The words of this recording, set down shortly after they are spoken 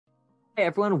Hey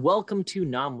everyone, welcome to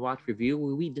Nom Watch Review,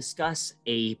 where we discuss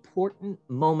a important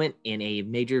moment in a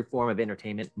major form of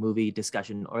entertainment, movie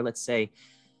discussion, or let's say,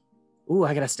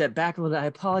 I gotta step back a little bit. I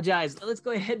apologize. Let's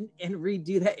go ahead and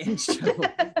redo that intro.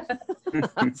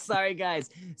 I'm sorry, guys.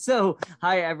 So,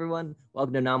 hi everyone,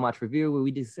 welcome to Nom Watch Review, where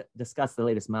we discuss the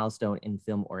latest milestone in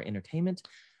film or entertainment.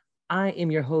 I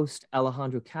am your host,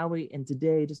 Alejandro Cowie, and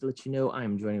today, just to let you know, I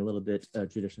am joining a little bit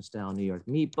traditional style New York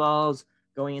meatballs,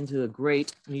 going into a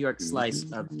great New York slice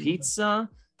of pizza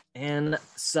and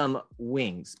some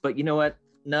wings. But you know what?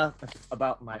 Enough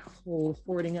about my whole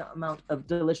hoarding amount of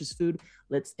delicious food.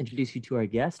 Let's introduce you to our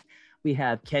guest. We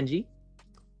have Kenji.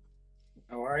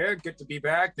 How are you? Good to be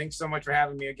back. Thanks so much for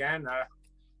having me again.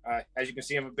 As you can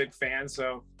see, I'm a big fan,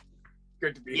 so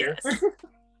good to be here.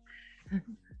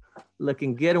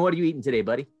 Looking good. And what are you eating today,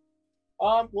 buddy?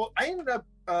 Well, I ended up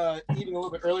eating a little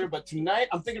bit earlier, but tonight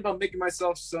I'm thinking about making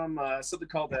myself some something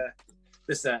called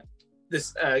this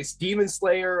Demon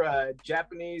Slayer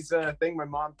Japanese thing my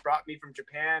mom brought me from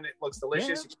Japan. It looks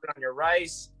delicious. You put it on your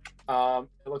rice. It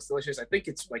looks delicious. I think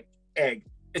it's like egg.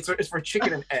 It's for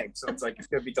chicken and egg, so it's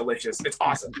gonna be delicious. It's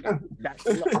awesome.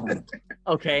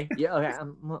 Okay. Yeah. Okay.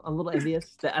 I'm a little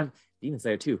envious. I'm Demon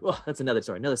Slayer too. Oh, that's another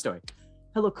story.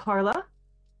 Hello, Carla.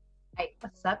 Hey,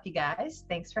 what's up, you guys?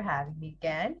 Thanks for having me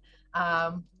again.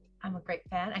 I'm a great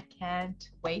fan. I can't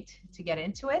wait to get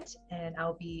into it, and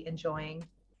I'll be enjoying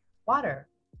water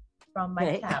from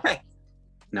my tap.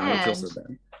 No, I don't feel so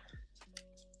bad.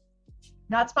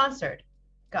 Not sponsored.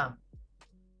 Gum.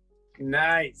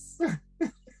 Nice.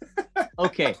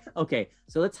 Okay.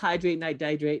 So let's hydrate and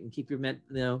dehydrate and keep your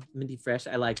minty fresh.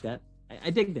 I like that. I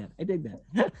dig that.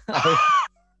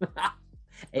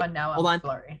 But now hold I'm on.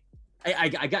 blurry.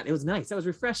 I got it. Was nice. That was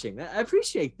refreshing. I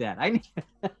appreciate that. All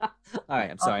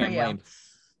right. I'm sorry. I'm lame.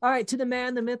 All right. To the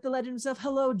man, the myth, the legend himself.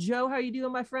 Hello, Joe. How are you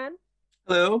doing, my friend?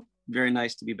 Hello. Very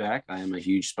nice to be back. I am a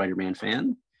huge Spider-Man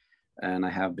fan, and I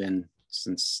have been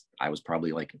since I was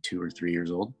probably like 2 or 3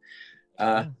 years old.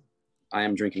 I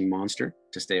am drinking Monster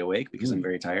to stay awake because I'm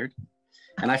very tired.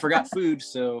 And I forgot food,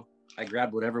 so I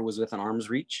grabbed whatever was within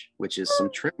arm's reach, which is some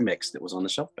trim mix that was on the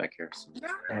shelf back here. So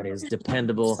that is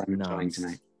dependable. I'm enjoying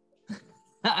tonight.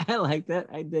 I like that.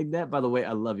 I dig that. By the way,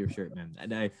 I love your shirt, man.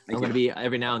 And I'm going to be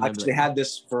every now and then. I've actually had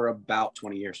this for about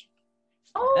 20 years.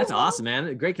 Oh, that's awesome,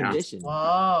 man. Great condition.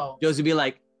 Whoa. Joe's would be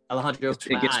like, Alejandro,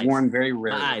 it gets worn very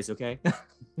rarely. My eyes, okay?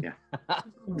 Yeah.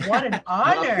 What an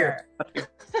honor.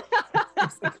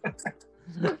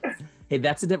 Hey,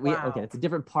 that's a Wow. okay. It's a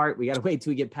different part. We got to wait till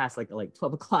we get past like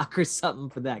 12 o'clock or something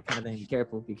for that kind of thing. Be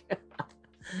careful.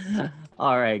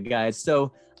 All right, guys.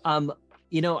 So,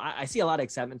 I see a lot of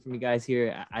excitement from you guys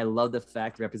here. I love the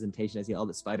fact representation. I see all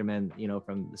the Spider-Man,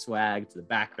 from the swag to the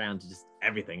background to just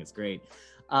everything. It's great.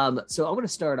 So I want to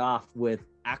start off with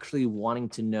actually wanting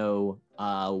to know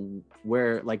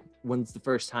when's the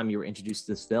first time you were introduced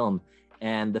to this film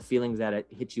and the feelings that it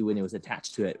hit you when it was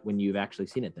attached to it when you've actually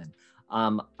seen it then.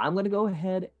 I'm going to go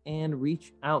ahead and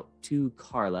reach out to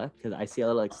Carla because I see a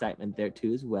little excitement there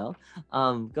too as well.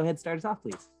 Go ahead and start us off,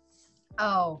 please.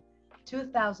 Oh,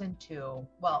 2002.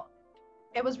 Well,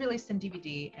 it was released in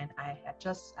DVD, and I had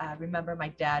just remember my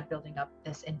dad building up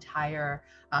this entire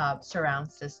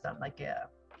surround system, like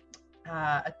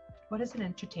what is an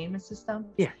entertainment system?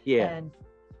 Yeah.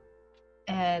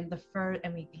 And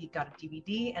he got a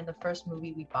DVD, and the first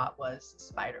movie we bought was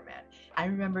Spider-Man. I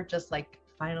remember just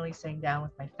finally sitting down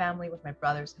with my family, with my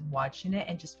brothers, and watching it,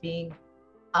 and just being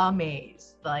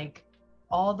amazed,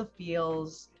 all the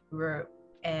feels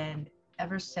and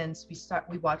ever since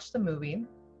we watched the movie,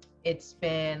 it's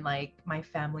been my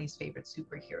family's favorite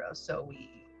superhero. So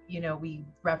we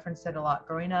referenced it a lot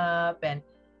growing up, and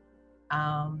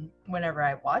whenever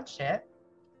I watch it,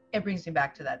 it brings me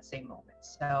back to that same moment.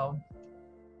 So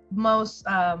most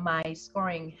my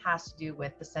scoring has to do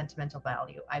with the sentimental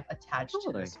value I've attached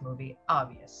to this movie,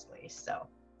 obviously. So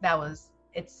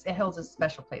it holds a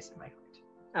special place in my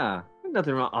heart.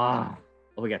 Nothing wrong.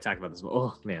 Oh, we got to talk about this.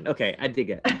 Oh, man. Okay, I dig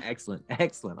it. Excellent.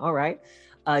 All right.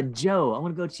 Joe, I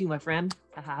want to go to you, my friend.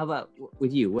 How about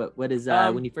with you? What is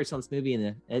when you first saw this movie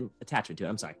and the attachment to it?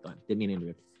 I'm sorry. Go on. Didn't mean to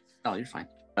interrupt. Oh, you're fine.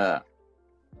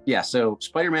 Yeah, so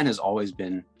Spider-Man has always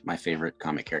been my favorite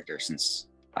comic character since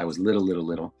I was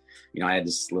little. I had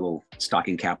this little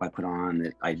stocking cap I put on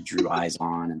that I drew eyes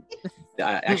on. And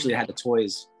I actually had the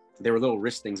toys. They were little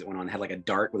wrist things that went on. It had a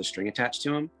dart with a string attached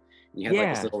to them. And you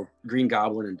had this little Green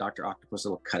Goblin and Dr. Octopus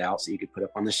little cutout so you could put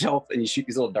up on the shelf and you shoot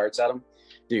these little darts at them.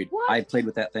 Dude, I played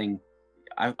with that thing.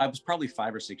 I was probably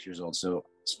 5 or 6 years old. So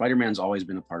Spider-Man's always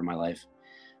been a part of my life.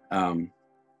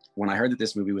 When I heard that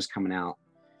this movie was coming out,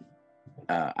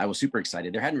 I was super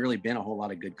excited. There hadn't really been a whole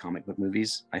lot of good comic book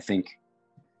movies. I think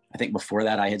I think before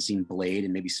that I had seen Blade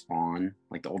and maybe Spawn,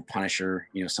 like the old Punisher,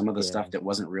 some of the stuff that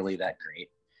wasn't really that great.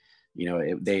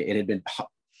 It had been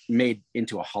made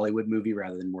into a Hollywood movie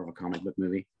rather than more of a comic book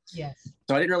movie. Yes.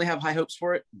 So I didn't really have high hopes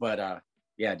for it, but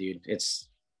yeah, dude, it's,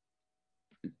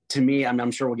 to me,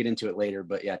 I'm sure we'll get into it later,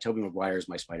 but yeah, Tobey Maguire is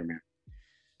my Spider-Man.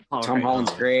 Tom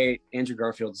Holland's great. Andrew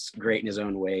Garfield's great in his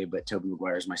own way, but Tobey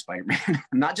Maguire is my Spider-Man.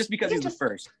 Not just because he's the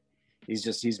first.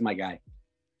 He's my guy.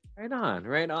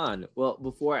 Right on. Well,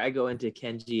 before I go into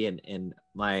Kenji and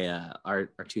my our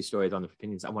two stories on the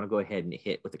opinions, I want to go ahead and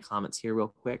hit with the comments here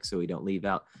real quick so we don't leave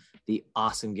out the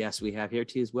awesome guests we have here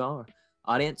too as well, our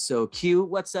audience. So Q,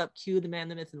 what's up? Q, the man,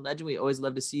 the myth, and legend. We always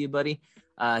love to see you, buddy.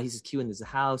 He says Q in this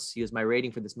house. He was my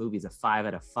rating for this movie is a 5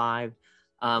 out of 5.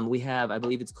 We have, I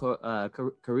believe it's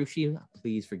Karushi.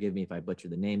 Please forgive me if I butcher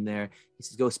the name there. He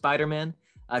says, go Spider-Man.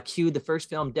 Q, the first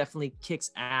film definitely kicks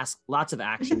ass, lots of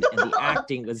action, and the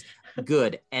acting was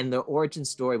good, and the origin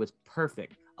story was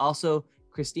perfect. Also,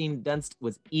 Kristen Dunst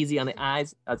was easy on the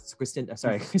eyes. Kristen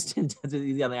Dunst was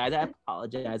easy on the eyes. I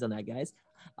apologize on that, guys.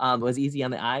 Was easy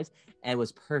on the eyes and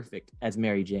was perfect as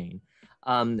Mary Jane.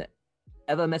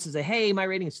 Eva messages, hey, my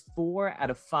rating is 4 out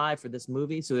of 5 for this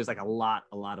movie. So there's like a lot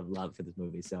of love for this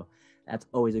movie. So that's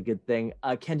always a good thing.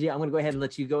 Kenji, I'm going to go ahead and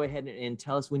let you go ahead and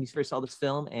tell us when you first saw this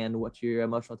film and what your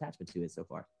emotional attachment to it so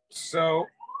far. So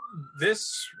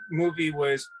this movie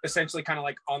was essentially kind of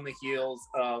like on the heels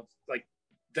of like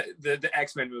the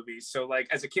X-Men movies. So like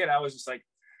as a kid, I was just like,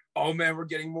 oh man, we're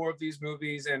getting more of these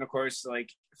movies. And of course, like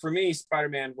for me,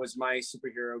 Spider-Man was my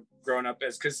superhero growing up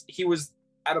because he was,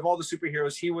 out of all the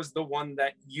superheroes, he was the one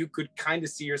that you could kind of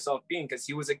see yourself being because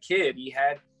he was a kid. He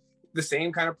had the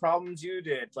same kind of problems you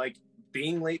did, like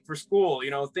being late for school,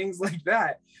 things like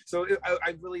that. So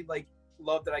I really like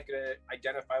loved that I could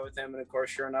identify with him. And of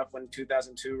course, sure enough, when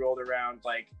 2002 rolled around,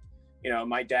 like,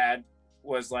 my dad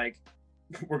was like,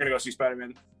 we're going to go see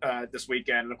Spider-Man this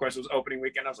weekend. And of course, it was opening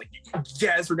weekend. I was like,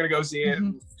 yes, we're going to go see it.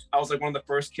 Mm-hmm. I was like one of the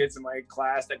first kids in my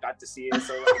class that got to see it.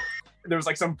 So like, there was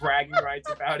like some bragging rights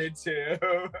about it too.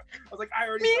 I was like, I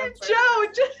already. Me and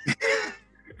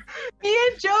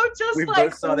Joe just we like,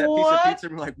 both saw that piece of pizza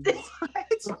and we're like,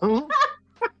 what?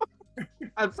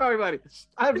 I'm sorry, buddy.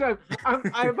 I'm sorry.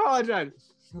 I apologize.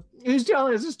 He's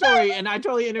telling us a story, and I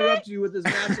totally interrupted you with this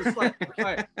massive slice.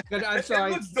 I'm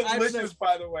sorry. It looks delicious,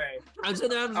 by the way. I'm sitting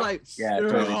there, I was like, yeah, it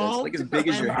totally does. Like as big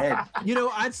as your head.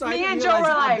 I'm sorry. Me and Joe were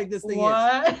like,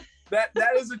 what?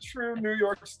 That is a true New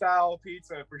York style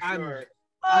pizza for sure.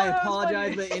 I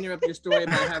apologize for interrupting your story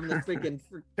about having the freaking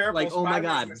careful, like, oh my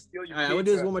god. All right, I'm gonna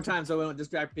do this one more time so we don't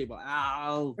distract people.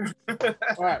 Ow. All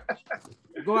right.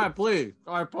 Go ahead, please.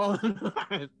 I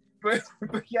apologize. But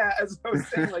yeah, as I was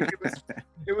saying, like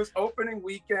it was opening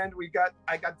weekend.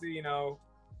 I got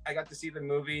to see the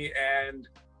movie, and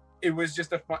it was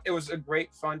just it was a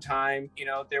great fun time.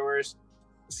 There was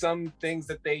some things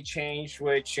that they changed,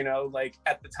 which, like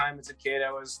at the time as a kid,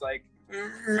 I was like,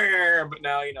 meh. But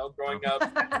now, growing up,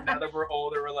 now that we're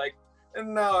older, we're like,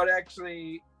 no,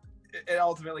 it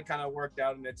ultimately kind of worked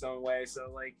out in its own way.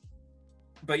 So like,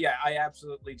 but yeah, I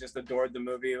absolutely just adored the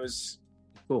movie. It was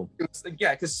cool.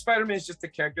 Yeah, because Spider-Man is just a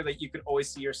character that you could always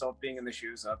see yourself being in the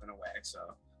shoes of in a way. So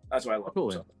that's why I love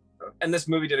it. So, and this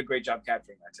movie did a great job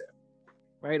capturing that too.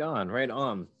 Right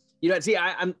on. See,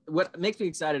 I'm what makes me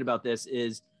excited about this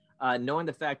is knowing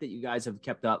the fact that you guys have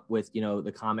kept up with,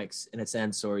 the comics in a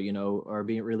sense, or, or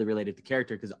being really related to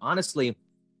character. Because honestly,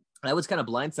 I was kind of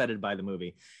blindsided by the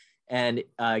movie. And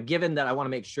given that I want to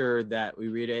make sure that we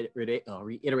reiterate or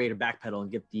backpedal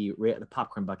and get the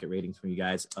popcorn bucket ratings from you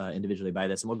guys individually by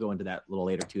this, and we'll go into that a little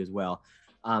later too as well.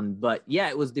 But yeah,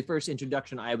 it was the first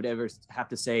introduction I would ever have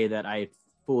to say that I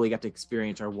fully got to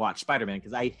experience or watch Spider-Man,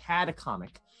 because I had a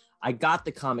comic. I got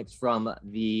the comics from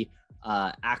the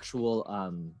actual.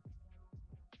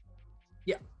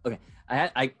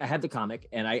 I had the comic,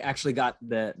 and I actually got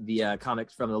the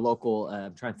comics from the local.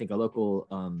 I'm trying to think, a local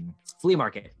flea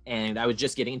market, and I was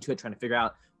just getting into it, trying to figure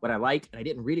out what I liked, and I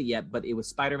didn't read it yet. But it was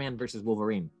Spider-Man versus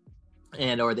Wolverine,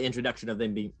 or the introduction of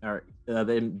them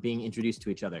being introduced to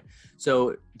each other.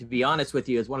 So to be honest with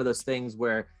you, it's one of those things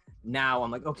where now I'm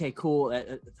like, okay, cool.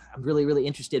 I'm really, really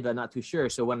interested, but not too sure.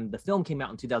 So when the film came out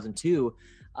in 2002,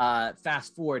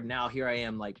 fast forward, now here I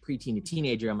am, like preteen to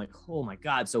teenager. I'm like, oh my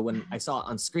God. So when I saw it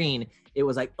on screen, it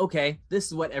was like, okay, this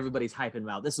is what everybody's hyping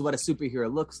about. This is what a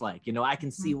superhero looks like. I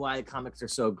can see why the comics are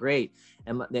so great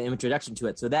and the introduction to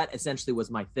it. So that essentially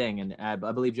was my thing. And I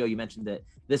believe, Joe, you mentioned that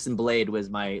this and Blade was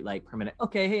my like permanent,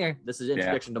 okay, here, this is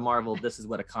introduction to Marvel this is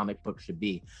what a comic book should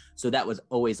be. So that was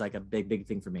always like a big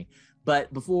thing for me.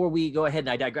 But before we go ahead and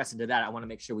I digress into that, I want to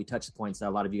make sure we touch the points that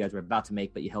a lot of you guys were about to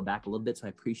make, but you held back a little bit, so I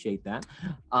appreciate that.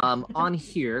 On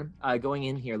here, going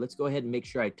in here, let's go ahead and make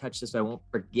sure I touch this so I won't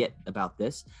forget about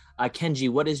this. Kenji,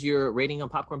 what is your rating on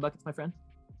popcorn buckets, my friend?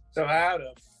 So out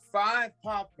of 5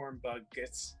 popcorn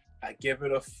buckets, I give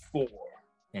it a 4.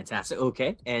 Fantastic.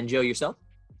 Okay. And Joe, yourself?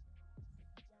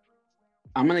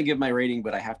 I'm going to give my rating,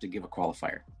 but I have to give a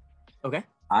qualifier. Okay.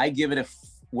 I give it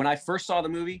when I first saw the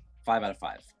movie, 5 out of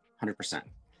 5, 100%. I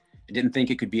didn't think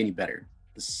it could be any better.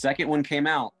 The second one came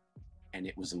out and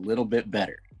it was a little bit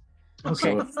better.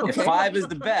 Okay. So if 5 is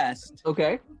the best,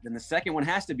 okay, then the second one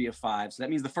has to be a 5. So that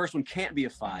means the first one can't be a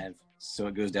 5. So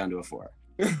it goes down to a 4.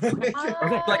 Okay.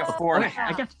 Like a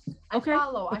 4.5. I Okay. I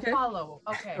follow.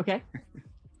 Okay.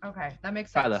 Okay. That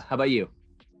makes sense. Carla, how about you?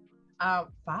 5.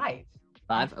 5.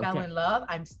 I fell in love.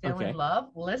 I'm still in love.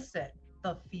 Listen,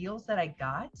 the feels that I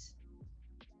got.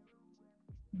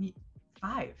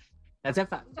 5. That's at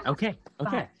 5. Okay.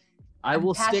 5. I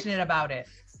will I'm passionate about it.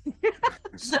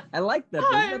 I like that.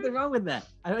 There's nothing wrong with that.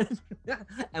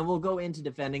 And we'll go into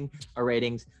defending our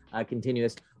ratings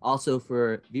continuous. Also,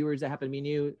 for viewers that happen to be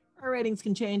new, our ratings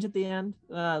can change at the end.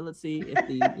 Let's see if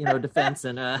the defense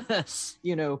and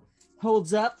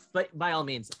holds up. But by all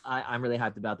means, I'm really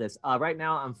hyped about this. Right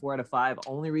now, I'm 4 out of 5.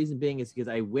 Only reason being is because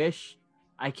I wish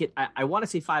I could. I want to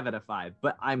say 5 out of 5,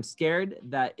 but I'm scared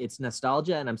that it's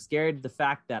nostalgia, and I'm scared the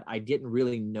fact that I didn't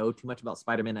really know too much about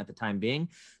Spider-Man at the time being.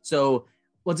 So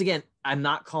once again, I'm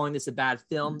not calling this a bad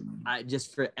film.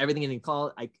 Just for everything in the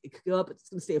call, it could go up. It's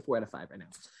going to stay a 4 out of 5 right now.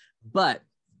 But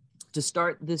to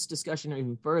start this discussion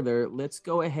even further, let's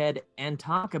go ahead and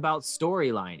talk about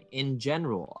storyline in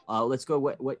general. Let's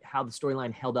go how the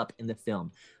storyline held up in the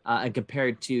film and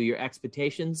compared to your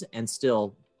expectations, and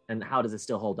how does it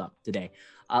still hold up today?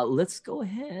 Let's go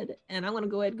ahead, and I'm going to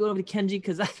go over to Kenji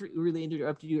because I really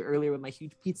interrupted you earlier with my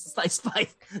huge pizza slice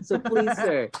fight. So please,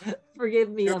 sir, forgive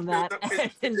me on that.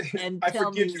 And I tell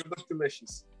forgive me. you. It looked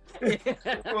delicious.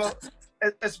 Well,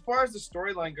 as far as the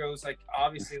storyline goes, like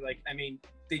obviously, like I mean,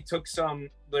 they took some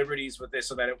liberties with this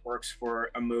so that it works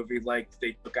for a movie. Like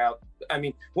they took out. I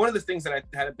mean, one of the things that I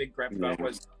had a big gripe about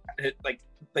was like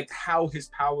how his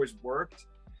powers worked.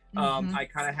 I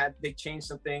kind of they changed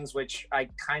some things which I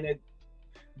kind of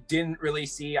didn't really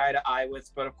see eye to eye with,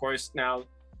 but of course now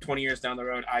 20 years down the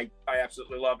road I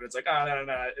absolutely love it. It's like, oh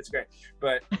no, it's great.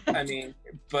 But I mean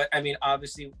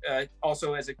obviously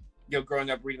also as a growing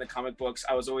up reading the comic books,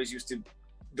 I was always used to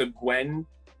the Gwen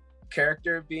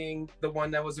character being the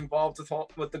one that was involved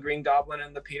with the Green Goblin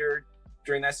and the Peter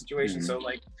during that situation. So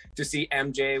like to see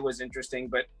MJ was interesting,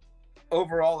 but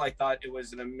overall I thought it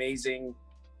was an amazing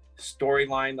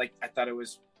storyline. Like I thought it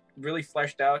was really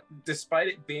fleshed out, despite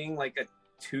it being like a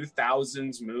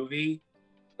 2000s movie.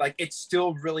 Like it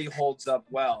still really holds up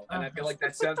well, and I feel like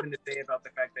that's something to say about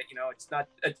the fact that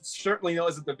it certainly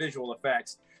isn't the visual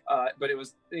effects, but it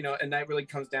was and that really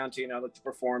comes down to like the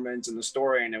performance and the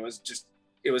story, and it was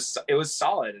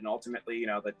solid, and ultimately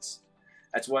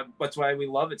that's why we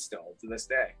love it still to this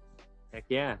day. Heck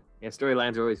yeah,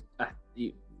 storylines are always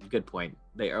good point.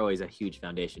 They are always a huge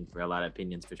foundation for a lot of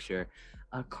opinions, for sure.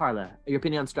 Carla, your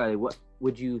opinion on story? What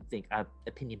would you think?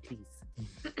 Opinion, please.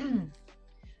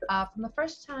 From the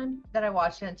first time that I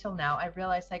watched it until now, I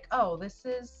realized like, oh, this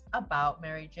is about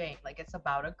Mary Jane. Like it's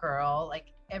about a girl.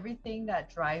 Like everything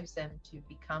that drives them to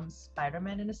become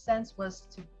Spider-Man in a sense was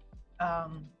to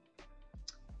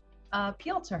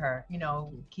appeal to her.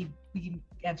 He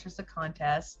enters the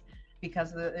contest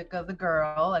because of the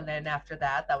girl, and then after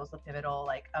that was the pivotal,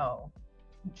 like, oh,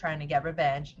 trying to get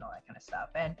revenge and all that kind of stuff.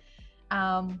 And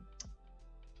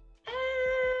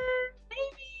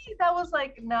maybe that was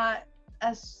like not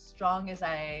as strong as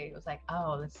I was like,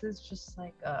 oh, this is just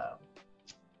like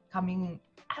coming.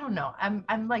 I don't know.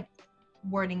 I'm like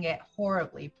wording it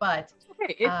horribly, but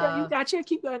okay, you gotcha.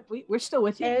 Keep going. We're still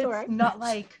with you. It's all right. Not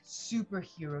like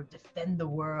superhero defend the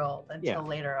world until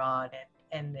later on,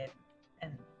 and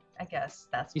I guess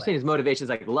that's you're saying his motivation is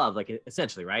like love, like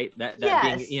essentially, right? That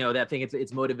yes. being, that thing,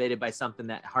 it's motivated by something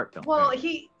that heartfelt. Well,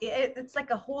 right? It's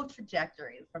like a whole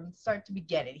trajectory from start to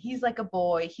beginning. He's like a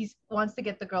boy. He wants to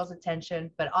get the girl's attention,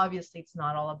 but obviously it's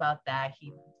not all about that.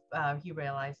 He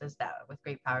realizes that with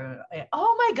great power.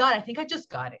 Oh my God, I think I just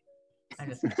got it. I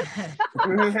just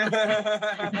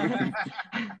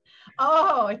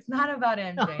oh, it's not about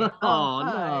MJ.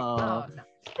 Oh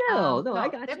no. No, I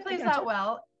got you. It plays out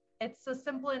well. It's a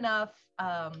simple enough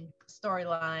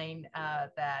storyline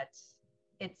that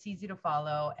it's easy to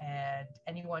follow, and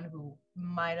anyone who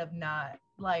might have not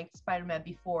liked Spider-Man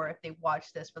before, if they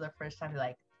watch this for the first time, they're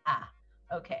like,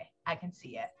 okay, I can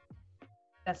see it.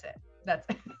 That's it. That's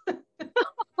it.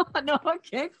 No,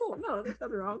 okay, cool. No, there's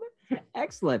nothing wrong with it.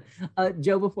 Excellent.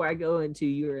 Joe, before I go into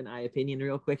your and I opinion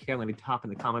real quick here, I'm going to hop in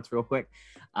the comments real quick.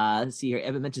 Let's see here.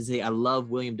 Evan mentions, I love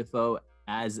William Dafoe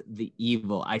as the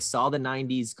evil. I saw the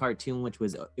 90s cartoon, which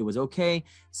was okay.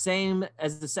 Same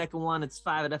as the second one. It's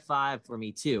 5 out of 5 for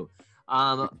me too.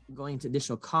 Going to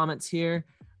additional comments here.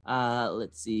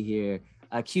 Let's see here.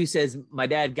 Q says, my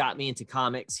dad got me into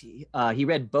comics. He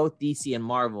read both DC and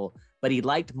Marvel, but he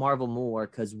liked Marvel more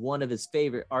because one of his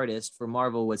favorite artists for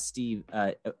Marvel was Steve.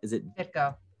 Is it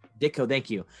Ditko? Ditko, thank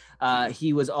you.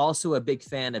 He was also a big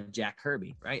fan of Jack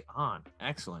Kirby. Right on.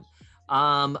 Excellent.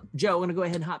 Joe, I'm going to go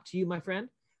ahead and hop to you, my friend.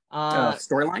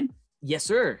 Storyline? Yes,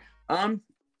 sir.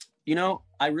 You know,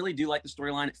 I really do like the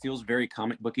storyline. It feels very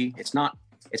comic booky. It's not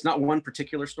one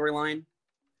particular storyline.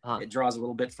 It draws a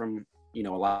little bit from, you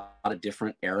know, a lot of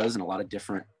different eras and a lot of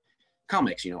different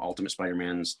comics, you know, Ultimate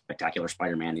Spider-Man, Spectacular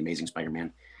Spider-Man, The Amazing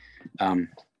Spider-Man.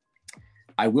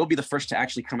 I will be the first to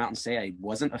actually come out and say I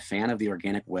wasn't a fan of the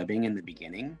organic webbing in the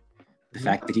beginning. The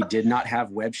fact that he did not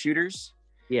have web shooters.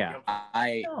 Yeah.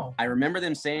 I remember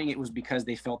them saying it was because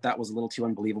they felt that was a little too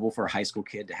unbelievable for a high school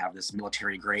kid to have this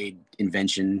military grade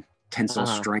invention, tensile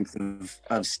strength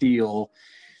of steel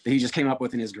that he just came up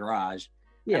with in his garage.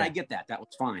 Yeah. And I get that. That was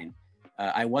fine.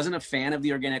 I wasn't a fan of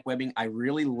the organic webbing. I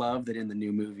really love that in the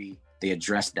new movie, they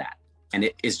addressed that. And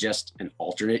it is just an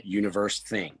alternate universe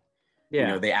thing. Yeah. You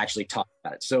know, they actually talk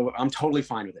about it. So I'm totally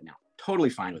fine with it now.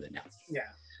 Yeah.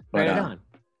 But, right on.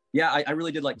 Yeah, I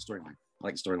really did like the storyline. I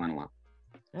like the storyline a lot.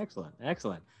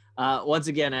 Excellent. Once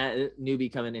again,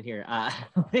 newbie coming in here.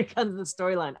 When it comes to the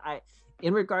storyline,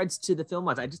 in regards to the film,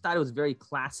 I just thought it was very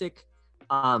classic.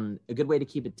 A good way to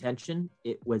keep attention.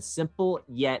 It was simple,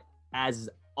 yet as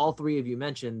all three of you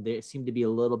mentioned, there seemed to be a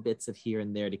little bits of here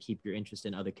and there to keep your interest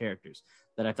in other characters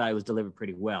that I thought it was delivered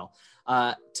pretty well.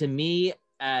 To me,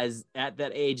 as at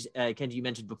that age, Kenji, you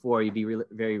mentioned before, you'd be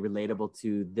very relatable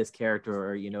to this character,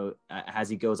 or, you know, as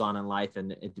he goes on in life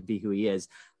and to be who he is.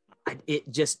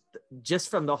 It just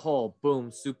from the whole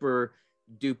boom, super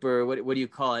duper, what do you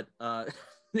call it?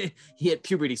 He hit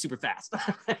puberty super fast,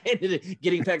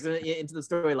 getting back into the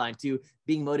storyline, to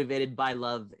being motivated by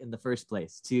love in the first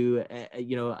place, to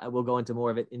you know, we'll go into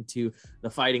more of it, into the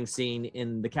fighting scene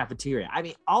in the cafeteria. I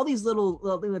mean, all these little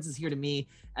nuances here to me,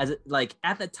 as like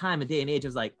at that time of day and age, I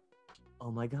was like,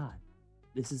 oh my god,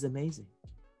 this is amazing.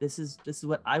 This is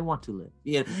what I want to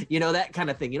live. You know, that kind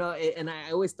of thing. You know, and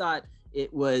I always thought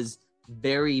it was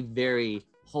very, very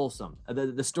wholesome.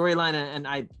 The storyline, and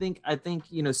I think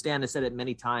you know, Stan has said it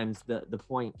many times. The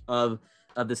point of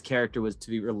this character was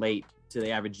to relate to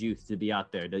the average youth, to be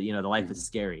out there. You know, the life is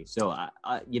scary. So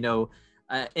you know,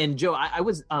 and Joe, I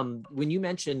was when you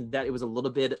mentioned that it was a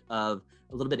little bit of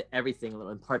everything,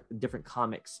 in part different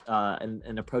comics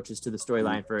and approaches to the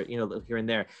storyline for, you know, here and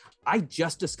there. I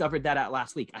just discovered that out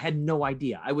last week. I had no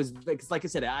idea. I was, because like I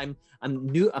said, I'm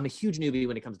a huge newbie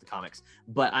when it comes to comics,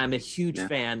 but I'm a huge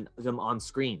fan of them on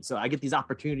screen. So I get these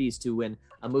opportunities to, when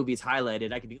a movie is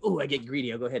highlighted, I can be, I get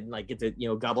greedy. I'll go ahead and like get to, you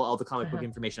know, gobble all the comic book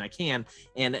information I can.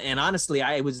 And honestly,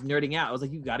 I was nerding out. I was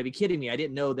like, you got to be kidding me. I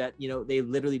didn't know that, you know, they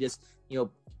literally just, you know,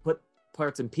 put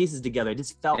parts and pieces together. It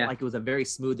just felt like it was a very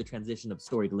smooth transition of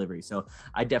story delivery. So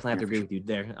I definitely have to agree with you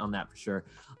there on that for sure.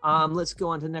 Let's go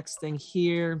on to the next thing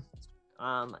here.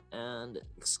 And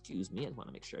excuse me, I want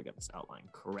to make sure I got this outline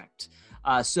correct.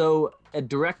 So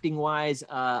directing wise,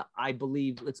 I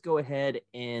believe, let's go ahead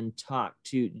and talk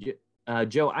to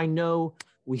Joe. I know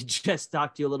we just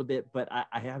talked to you a little bit, but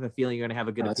I have a feeling you're going to have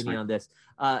a good opinion on this.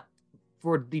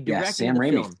 For the directing Sam of the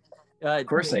Raimi. film, Of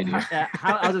course I do.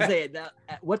 I was gonna say,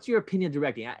 what's your opinion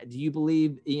directing? Do you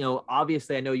believe, you know,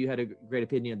 obviously I know you had a great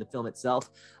opinion of the film itself,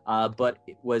 but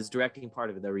was directing part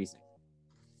of the reasoning?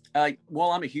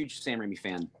 Well, I'm a huge Sam Raimi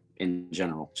fan in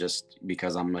general, just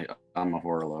because I'm a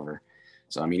horror lover.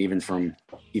 So I mean, even from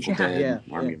Evil Dead,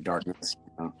 Army of Darkness,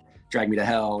 you know, Drag Me to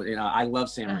Hell, you know, I love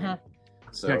Sam Raimi.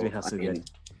 So Drag Me to Hell, so good.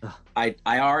 I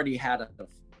already had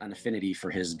an affinity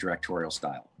for his directorial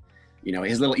style. You know,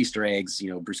 his little Easter eggs, you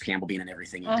know, Bruce Campbell being in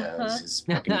everything he does, his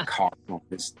fucking car,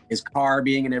 his car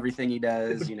being in everything he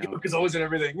does, you know. Because always in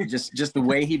everything. Just the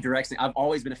way he directs it. I've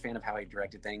always been a fan of how he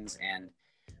directed things, and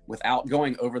without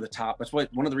going over the top. That's one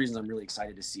of the reasons I'm really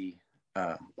excited to see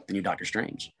the new Doctor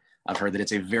Strange. I've heard that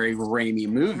it's a very Raimi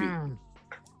movie,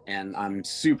 and I'm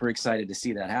super excited to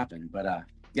see that happen. But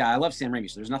yeah, I love Sam Raimi,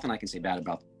 so there's nothing I can say bad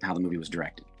about how the movie was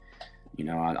directed. You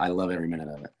know, I love every minute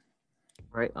of it.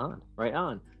 Right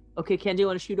on. Okay, Kenji, I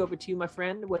want to shoot over to you, my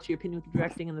friend. What's your opinion with the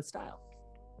directing and the style?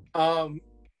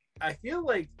 I feel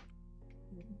like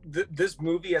this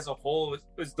movie as a whole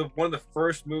was one of the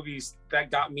first movies that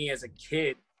got me as a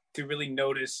kid to really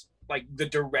notice like the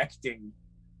directing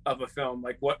of a film,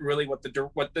 like what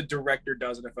the director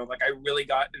does in a film. Like I really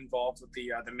got involved with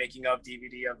the making of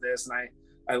DVD of this, and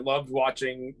I loved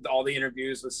watching all the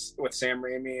interviews with Sam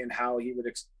Raimi and how he would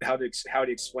how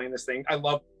to explain this thing. I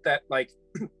love that, like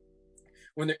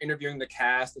when they're interviewing the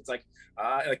cast, it's like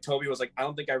Toby was like, I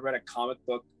don't think I read a comic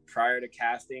book prior to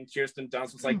casting. Kirsten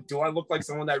Dunst was like, do I look like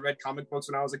someone that read comic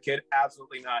books when I was a kid?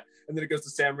 Absolutely not. And then it goes to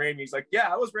Sam Raimi. He's like, yeah,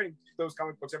 I was reading those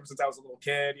comic books ever since I was a little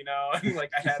kid, you know. And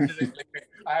like I had it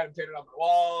painted on my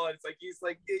wall. And it's like he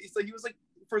was like,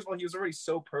 first of all, he was already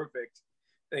so perfect,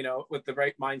 you know, with the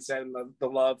right mindset and the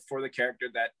love for the character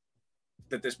that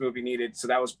this movie needed. So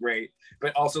that was great.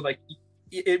 But also like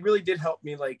it really did help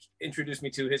me like introduce me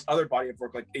to his other body of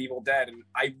work, like Evil Dead. And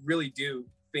I really do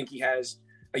think he has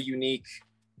a unique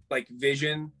like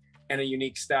vision and a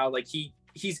unique style. Like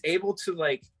he's able to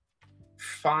like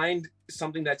find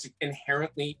something that's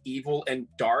inherently evil and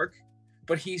dark,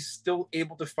 but he's still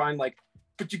able to find like,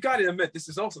 but you gotta admit, this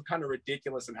is also kind of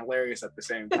ridiculous and hilarious at the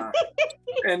same time.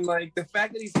 And like the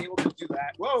fact that he's able to do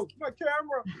that, whoa, my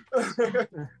camera.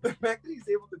 The fact that he's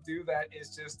able to do that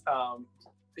is just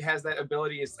has that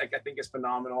ability is like, I think is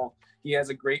phenomenal. He has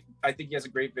a great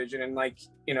vision. And like,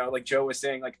 you know, like Joe was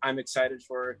saying, like, I'm excited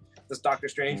for this Doctor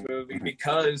Strange movie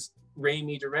because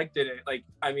Raimi directed it. Like,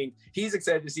 I mean, he's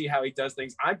excited to see how he does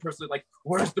things. I'm personally like,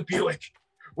 where's the Buick?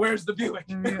 Where's the Buick?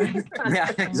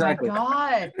 Yeah, exactly. Oh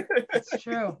my God.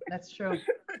 That's true.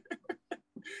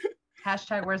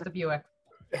 Hashtag where's the Buick?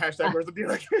 Hashtag where's the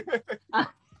Buick?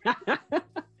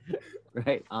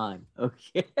 Right on.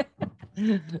 Okay.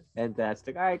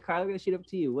 Fantastic. All right, Carla, I'm going to shoot up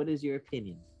to you. What is your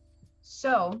opinion?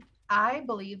 So I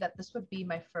believe that this would be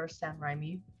my first Sam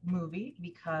Raimi movie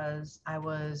because I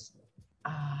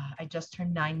just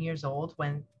turned 9 years old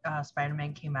when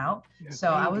Spider-Man came out. Yeah,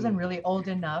 so baby. I wasn't really old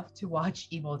enough to watch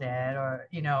Evil Dead or,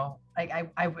 you know, like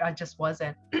I just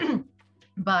wasn't.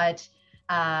 But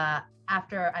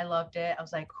after I loved it, I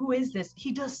was like, who is this?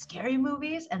 He does scary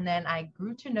movies. And then I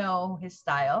grew to know his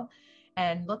style.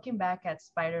 And looking back at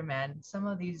Spider-Man, some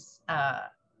of these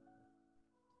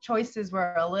choices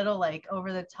were a little like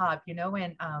over the top, you know,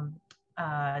 when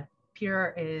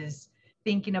Peter is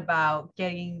thinking about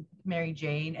getting Mary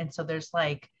Jane. And so there's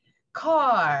like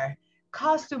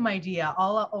costume idea,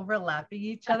 all overlapping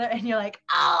each other. And you're like,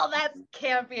 oh, that's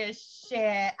campy as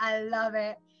shit. I love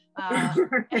it. But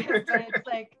it's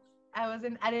like,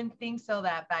 I didn't think so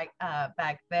that back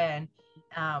then.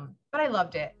 But I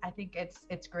loved it. I think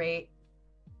it's great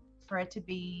for it to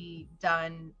be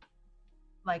done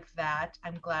like that.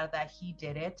 I'm glad that he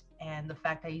did it, and the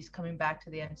fact that he's coming back to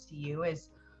the MCU is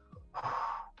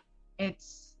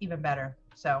it's even better.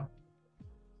 So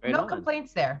Right no on.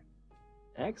 complaints there.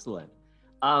 Excellent.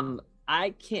 I'm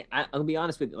gonna be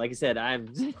honest with you. Like I said,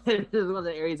 this is one of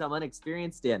the areas I'm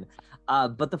unexperienced in.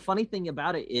 But the funny thing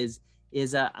about it is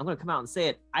I'm gonna come out and say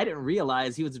it. I didn't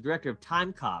realize he was the director of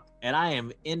Time Cop, and I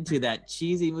am into that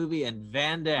cheesy movie and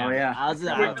Van Damme. Oh, yeah. I'm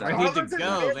ready to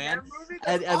go, man.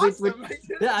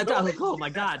 Oh my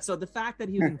God! So the fact that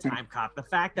he was in Time Cop, the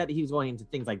fact that he was going into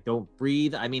things like Don't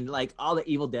Breathe. I mean, like all the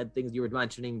Evil Dead things you were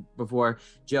mentioning before,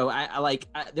 Joe.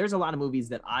 There's a lot of movies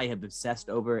that I have obsessed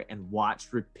over and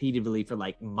watched repeatedly for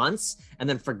like months and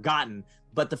then forgotten.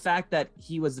 But the fact that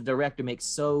he was the director makes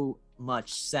so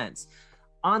much sense.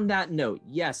 On that note,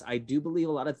 yes, I do believe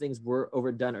a lot of things were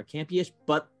overdone or campy-ish,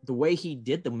 but the way he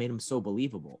did them made him so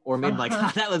believable, or made him like,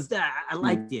 that was that, I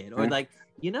liked it, or like,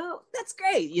 you know, that's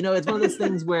great. You know, it's one of those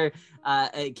things where,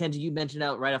 Kenji, you mentioned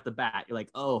out right off the bat, you're like,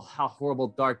 oh, how horrible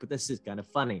dark, but this is kind of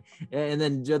funny. And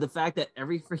then, Joe, the fact that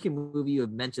every freaking movie you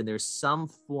have mentioned, there's some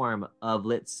form of,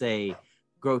 let's say,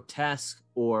 grotesque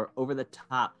or over the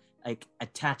top, like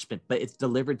attachment, but it's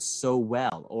delivered so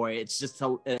well, or it's just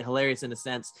so hilarious in a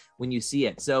sense when you see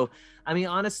it. So, I mean,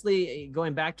 honestly,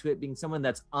 going back to it being someone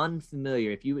that's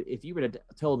unfamiliar, if you were to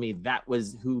told me that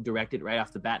was who directed right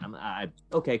off the bat,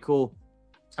 okay, cool.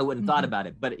 I wouldn't thought about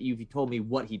it. But if you told me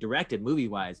what he directed movie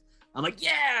wise, I'm like,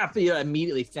 yeah, I feel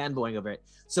immediately fanboying over it.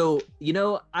 So,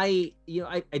 I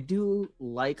do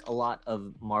like a lot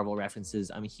of Marvel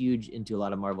references. I'm huge into a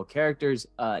lot of Marvel characters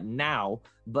now,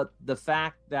 but the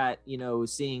fact that,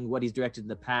 seeing what he's directed in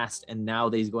the past and now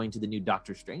that he's going to the new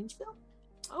Doctor Strange film,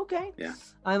 okay. Yeah.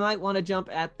 I might want to jump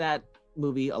at that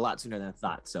movie a lot sooner than I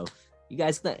thought. So you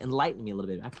guys enlighten me a little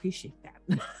bit. I appreciate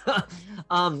that.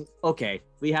 Okay,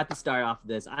 we have to start off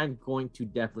this. I'm going to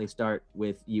definitely start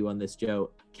with you on this,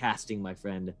 Joe. Casting, my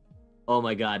friend. Oh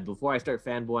my God! Before I start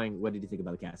fanboying, what did you think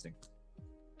about the casting?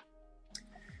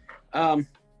 Like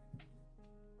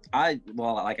I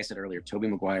said earlier, Tobey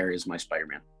Maguire is my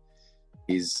Spider-Man.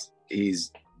 He's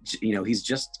you know, he's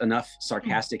just enough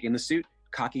sarcastic in the suit,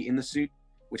 cocky in the suit,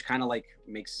 which kind of like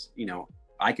makes, you know,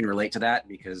 I can relate to that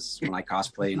because when I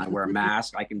cosplay and I wear a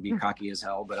mask, I can be cocky as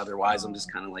hell, but otherwise I'm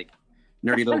just kind of like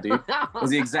nerdy little dude. It was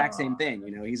the exact same thing.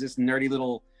 You know, he's this nerdy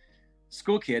little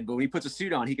school kid, but when he puts a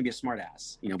suit on, he can be a smart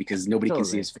ass, you know, because nobody can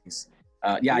see his face.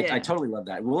 I totally love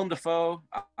that. Willem Dafoe,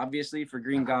 obviously, for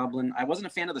Green Goblin. I wasn't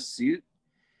a fan of the suit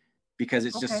because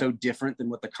it's just so different than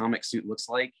what the comic suit looks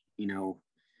like, you know,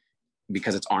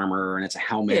 because it's armor and it's a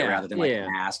helmet rather than like a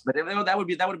mask. But that would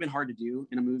have been hard to do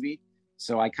in a movie.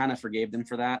 So I kind of forgave them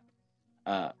for that.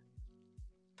 I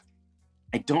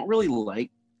don't really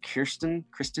like Kirsten.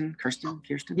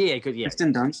 Yeah, good. Yeah,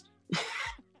 Kirsten Dunst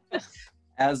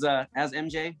as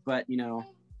MJ, but you know,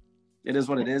 it is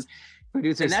what it is.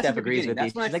 Producer Steph agrees with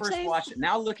That's you. when I first watched it.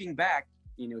 Now looking back,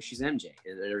 you know, she's MJ.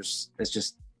 It's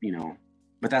just, you know,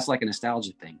 but that's like a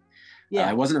nostalgia thing. Yeah,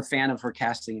 I wasn't a fan of her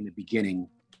casting in the beginning,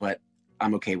 but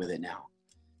I'm okay with it now.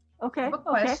 Okay. I have a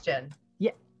question.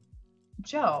 Yeah.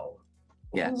 Joe,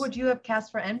 who would you have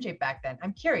cast for MJ back then?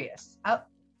 I'm curious.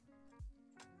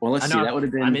 Well, let's see. That would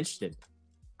have been. I'm interested.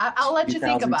 I'll let you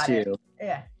think about it.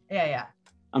 Yeah.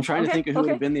 I'm trying to think of who would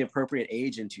have been the appropriate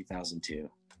age in 2002.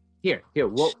 Here.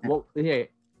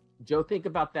 Joe, think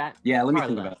about that. Yeah, let me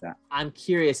think about that. I'm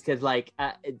curious because, like,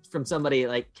 from somebody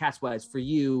like cast-wise, for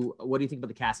you, what do you think about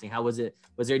the casting? How was it?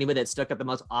 Was there anybody that stuck out the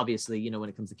most? Obviously, you know, when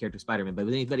it comes to character Spider-Man, but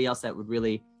was anybody else that would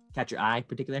really catch your eye,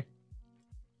 particularly?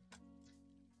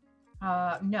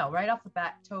 No, right off the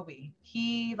bat, Toby.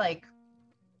 He like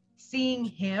seeing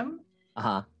him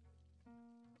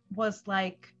was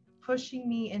like pushing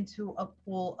me into a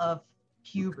pool of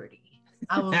puberty.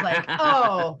 I was like,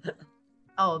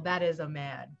 oh, that is a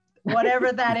man.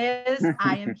 Whatever that is,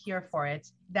 I am here for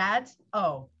it.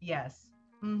 Yes.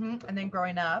 And then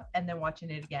growing up and then watching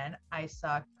it again, I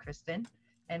saw Kristen,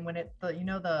 and when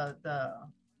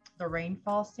the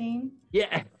rainfall scene.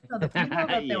 Yeah. So the people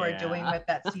what they were doing with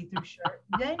that see-through shirt,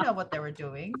 they know what they were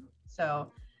doing.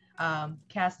 So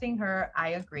casting her, I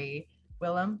agree.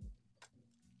 Willem,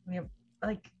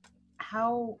 like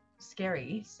how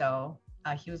scary. So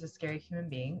he was a scary human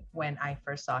being when I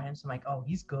first saw him. So I'm like, oh,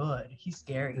 he's good. He's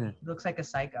scary. He looks like a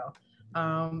psycho.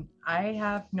 I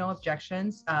have no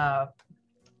objections.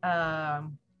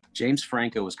 James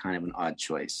Franco was kind of an odd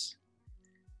choice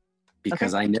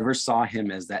because I never saw him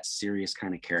as that serious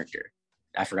kind of character.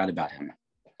 I forgot about him.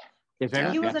 He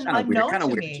was an unknown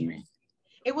to me.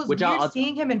 It was weird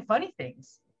seeing him in funny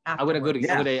things. I would have go to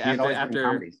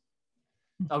after.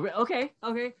 Oh, okay.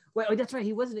 Wait, that's right.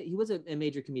 He was a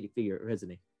major comedic figure, isn't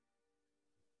he?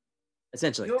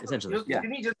 Essentially.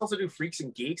 Didn't he just also do Freaks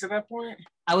and Geeks at that point?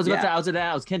 I was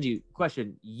Kenji.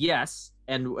 Question. Yes,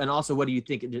 and also, what do you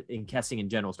think in casting in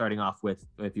general? Starting off with,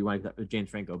 if you want with James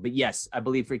Franco, but yes, I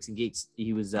believe Freaks and Geeks.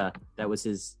 He was that was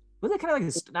his. Was that kind of like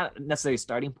his, not necessarily a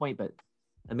starting point, but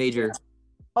a major.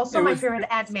 Also, my favorite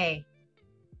Aunt May.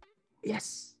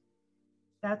 Yes,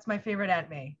 that's my favorite Aunt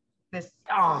May. That's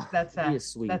it. He is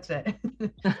sweet. That's it.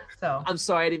 So I'm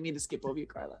sorry, I didn't mean to skip over you,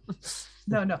 Carla.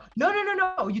 No.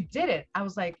 You did it. I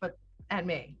was like, but Aunt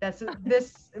May.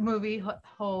 This movie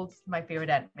holds my favorite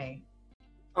Aunt May.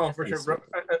 Oh, for sure.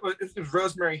 It was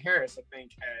Rosemary Harris, I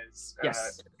think, as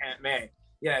Aunt May.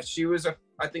 Yeah,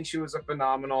 I think she was a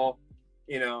phenomenal,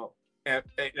 Aunt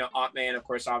May, and of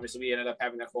course, obviously, we ended up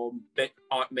having that whole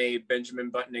Aunt May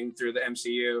Benjamin buttoning through the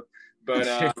MCU,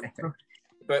 but.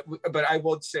 But I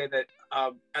will say that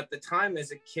at the time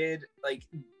as a kid, like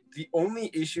the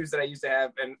only issues that I used to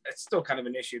have, and it's still kind of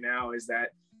an issue now, is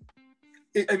that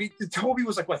Toby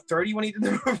was like 30 when he did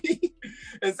the movie,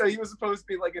 and so he was supposed to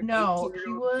be like he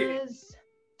was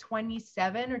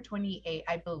 27 or 28,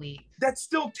 I believe. That's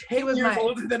still 10 years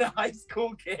older than a high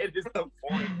school kid. Is the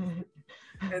point.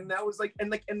 And that was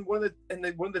one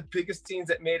of the biggest scenes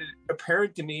that made it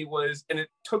apparent to me was, and it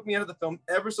took me out of the film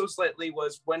ever so slightly,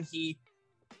 was when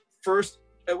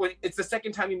when it's the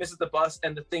second time he misses the bus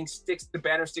and the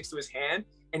banner sticks to his hand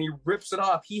and he rips it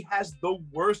off. He has the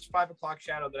worst 5 o'clock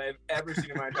shadow that I've ever seen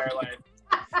in my entire life.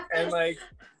 And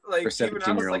even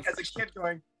I was like, as a kid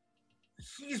going,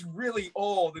 he's really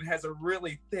old and has a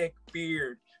really thick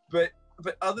beard. But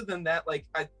other than that,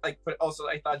 but also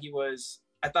I thought he was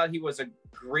a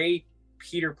great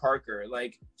Peter Parker.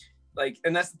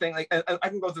 And that's the thing, I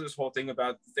can go through this whole thing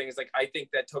about the things, I think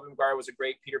that Tobey Maguire was a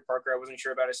great Peter Parker. I wasn't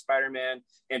sure about his Spider-Man.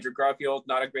 Andrew Garfield,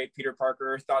 not a great Peter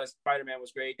Parker. Thought his Spider-Man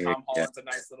was great. Tom Holland's a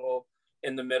nice little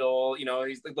in the middle,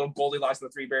 he's the little Goldilocks and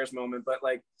the Three Bears moment. But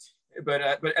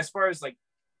as far as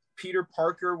Peter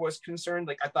Parker was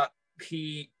concerned, I thought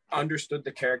he understood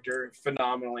the character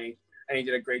phenomenally and he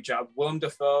did a great job. Willem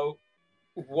Dafoe,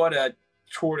 what a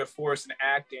tour de force in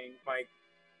acting.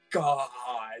 God,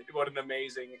 what an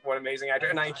amazing actor.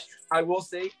 And I will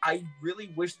say, I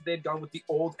really wish that they'd gone with the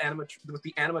old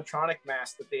animatronic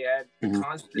mask that they had.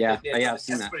 I've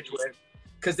seen that.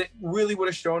 Because it really would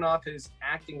have shown off his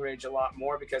acting range a lot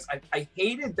more, because I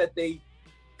hated that they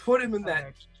put him in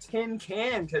that tin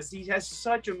can, because he has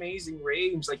such amazing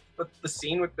range. Like the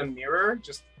scene with the mirror,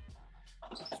 just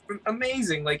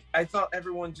amazing. Like I thought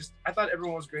everyone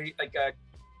was great. Like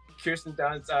Kirsten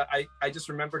Dunst, I just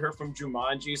remembered her from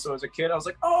Jumanji. So as a kid, I was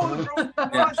like, oh, the girl from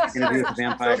Jumanji. Interview with the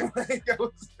Vampire.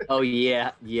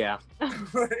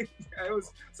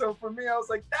 So for me, I was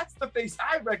like, that's the face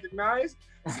I recognize.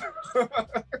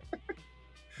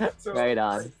 So, right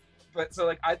on. But so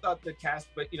like I thought the cast,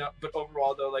 but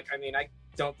overall though, like I mean, I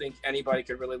don't think anybody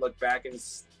could really look back and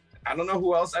I don't know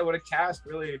who else I would have cast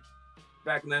really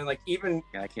back then. Like even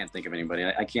I can't think of anybody.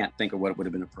 I can't think of what would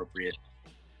have been appropriate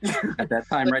at that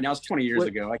time. Right now, it's 20 years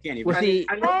ago. I can't even.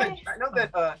 I know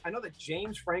that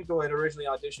James Franco had originally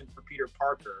auditioned for Peter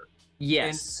Parker. Yes,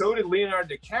 and so did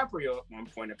Leonardo DiCaprio at one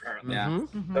point, apparently.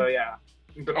 Mm-hmm. So yeah,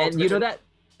 but and you know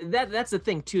that's the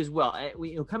thing too as well.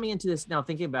 Coming into this now,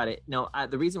 thinking about it,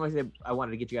 the reason why I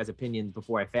wanted to get you guys' opinions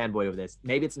before I fanboy over this,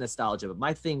 maybe it's nostalgia, but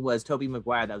my thing was Tobey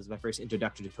Maguire. That was my first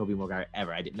introduction to Tobey Maguire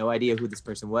ever. I had no idea who this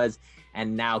person was,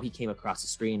 and now he came across the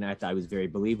screen, and I thought he was very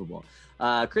believable.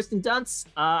 Kristen Dunst,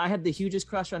 I had the hugest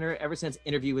crush on her ever since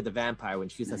Interview with the Vampire, when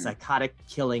she was a psychotic,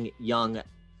 killing, young,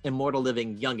 immortal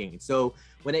living younging. So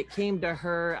when it came to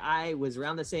her, I was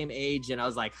around the same age, and I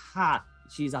was like,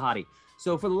 she's a hottie.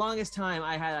 So for the longest time,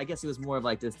 I guess it was more of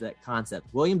like that concept.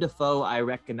 William Dafoe, I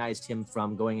recognized him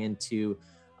from going into,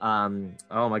 the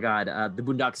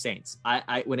Boondock Saints.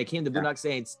 When it came to Boondock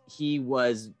Saints, he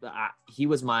was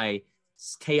my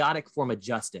chaotic form of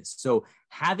justice. So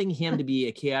having him to be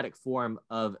a chaotic form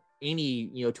of any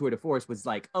tour de force was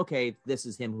like, okay, this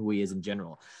is him, who he is in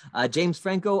general. James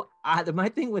Franco, my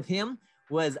thing with him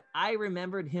was I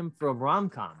remembered him from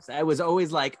rom-coms. I was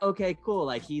always like, okay, cool.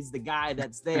 Like he's the guy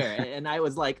that's there. And I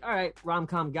was like, all right,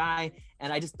 rom-com guy.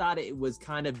 And I just thought it was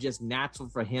kind of just natural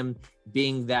for him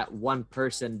being that one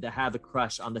person to have a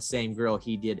crush on the same girl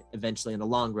he did eventually in the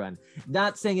long run.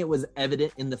 Not saying it was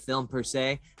evident in the film per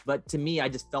se, but to me, I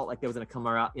just felt like it was going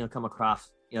to come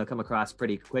across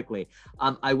pretty quickly.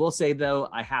 I will say though,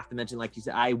 I have to mention, like you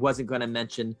said, I wasn't going to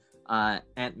mention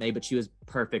Aunt May, but she was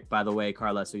perfect, by the way,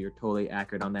 Carla, so you're totally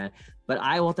accurate on that. But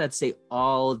I want that to say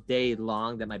all day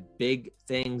long that my big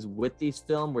things with these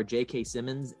film were J.K.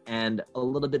 Simmons and a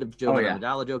little bit of Joe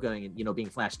Manganiello going and being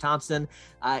Flash Thompson.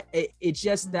 It's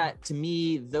just that to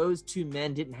me, those two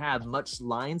men didn't have much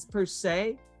lines per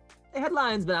se. They had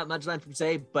lines, but not much lines per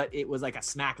se, but it was like a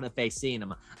smack in the face seeing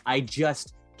them. I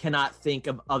just cannot think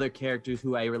of other characters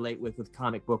who I relate with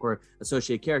comic book or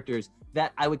associated characters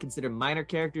that I would consider minor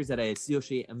characters that I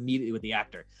associate immediately with the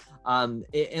actor. And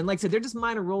like I said, they're just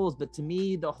minor roles, but to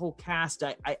me, the whole cast,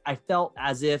 I felt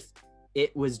as if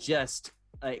it was just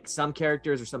like some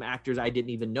characters or some actors I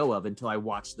didn't even know of until I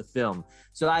watched the film.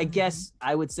 So I guess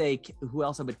I would say who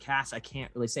else I would cast, I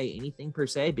can't really say anything per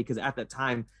se, because at that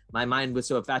time, my mind was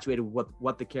so infatuated with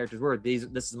what the characters were. This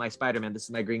is my Spider-Man. This is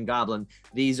my Green Goblin.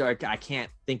 I can't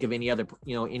think of any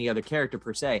other character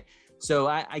per se. So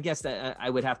I guess that I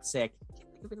would have to say I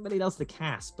can't think of anybody else to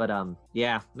cast. But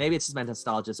maybe it's just my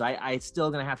nostalgia. So I still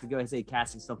gonna have to go and say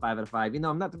casting still 5 out of 5.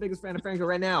 I'm not the biggest fan of Franco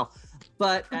right now,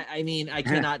 but I mean I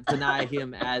cannot deny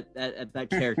him at that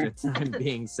character at the time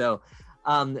being. So.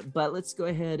 But let's go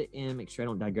ahead and make sure I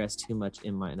don't digress too much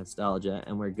in my nostalgia,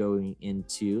 and we're going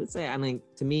into,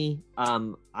 to me,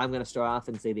 I'm going to start off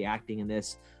and say the acting in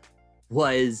this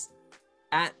was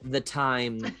at the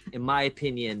time, in my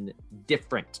opinion,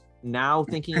 different. Now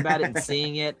thinking about it and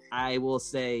seeing it, I will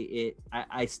say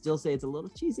I still say it's a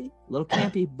little cheesy, a little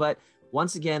campy, but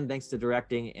once again, thanks to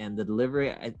directing and the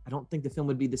delivery, I don't think the film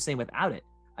would be the same without it.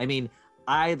 I mean,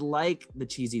 I like the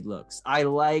cheesy looks. I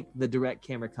like the direct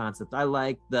camera concept. I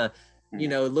like the,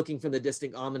 looking from the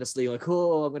distance ominously, like,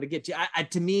 oh, I'm going to get you.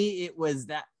 To me, it was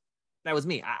that was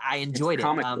me. I enjoyed it.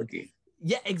 Comic booky.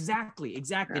 Yeah, exactly.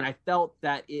 Yeah. And I felt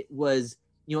that it was,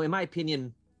 in my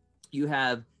opinion, you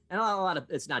have, and a lot of,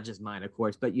 it's not just mine, of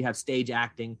course, but you have stage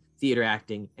acting, theater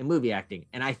acting, and movie acting.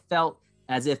 And I felt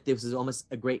as if this was almost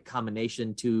a great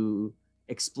combination to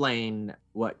explain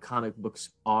what comic books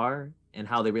are and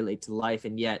how they relate to life,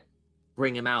 and yet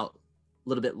bring them out a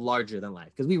little bit larger than life.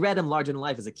 Because we read them larger than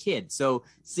life as a kid. So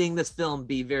seeing this film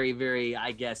be very, very,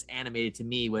 I guess, animated to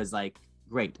me was like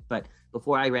great. But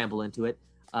before I ramble into it,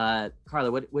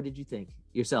 Carla, what did you think?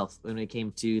 yourself when it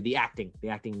came to the acting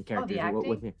characters?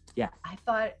 acting? Yeah. I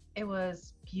thought it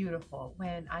was beautiful.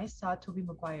 When I saw Tobey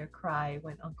Maguire cry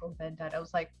when Uncle Ben died, I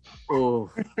was like,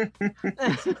 oh.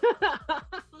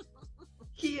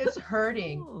 he is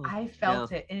hurting. Oh, I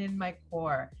felt it in my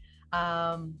core.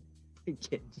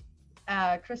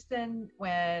 Kristen,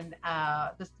 when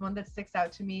this one that sticks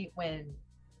out to me, when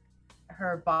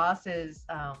her boss is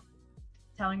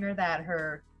telling her that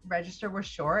her register was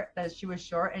short, that she was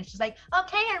short, and she's like,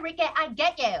 okay, Enrique, I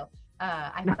get you.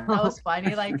 I thought that was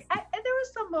funny. Like, and there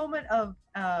was some moment of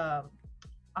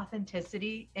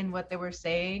authenticity in what they were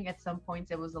saying. At some points,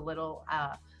 it was a little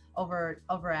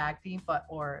overacting,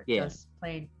 just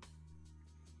plain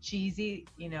cheesy.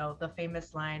 You know, the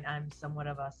famous line, "I'm somewhat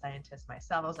of a scientist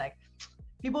myself." I was like,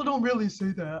 people don't really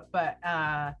say that, but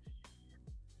I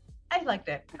liked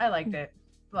it.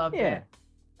 Loved it.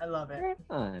 I love it. Very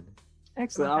fun.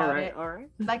 Excellent. All right.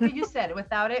 Like you said,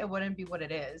 without it wouldn't be what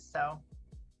it is. So.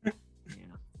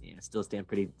 Yeah. Still stand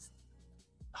pretty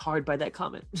hard by that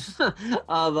comment.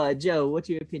 Of Joe, what's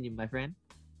your opinion, my friend?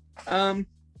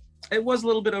 It was a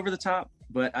little bit over the top,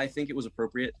 but I think it was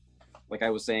appropriate. Like I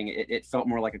was saying, it felt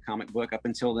more like a comic book. Up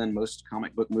until then, most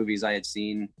comic book movies I had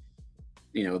seen,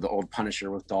 you know, the old Punisher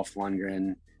with Dolph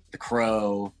Lundgren, The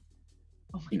Crow,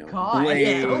 God.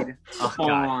 Blade,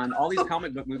 Spawn. All these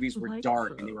comic book movies were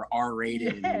dark and they were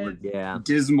R-rated and they were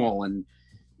dismal and,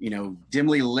 you know,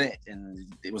 dimly lit,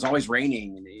 and it was always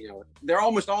raining, and, you know, they're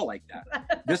almost all like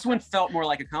that. This one felt more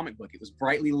like a comic book. It was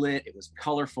brightly lit, it was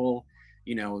colorful,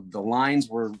 you know, the lines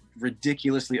were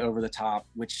ridiculously over the top,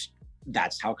 which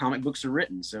that's how comic books are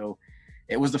written. So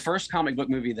it was the first comic book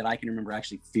movie that I can remember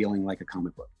actually feeling like a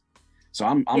comic book. So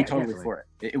I'm totally for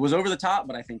it. It was over the top,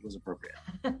 but I think it was appropriate.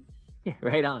 Yeah,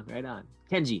 right on.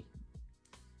 Kenji.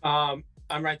 I'm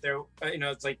right there. You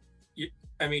know, it's like,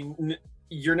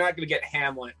 you're not going to get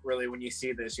Hamlet really when you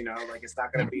see this, you know, like it's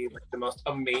not going to be like the most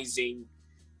amazing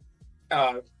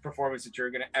performance that you're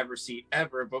going to ever see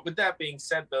ever. But with that being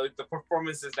said, though, the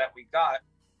performances that we got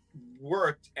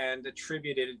worked and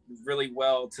attributed really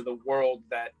well to the world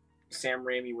that Sam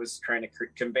Raimi was trying to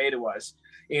convey to us.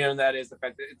 You know, and that is the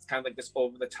fact that it's kind of like this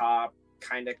over the top,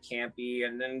 kind of campy,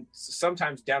 and then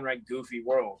sometimes downright goofy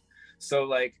world. So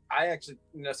like, I actually,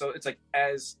 you know, so it's like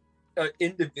as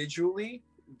individually,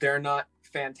 they're not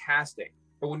fantastic,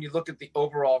 but when you look at the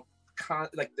overall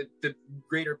the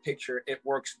greater picture, it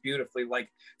works beautifully.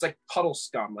 Like it's like puddle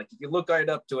scum. Like if you look right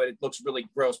up to it, it looks really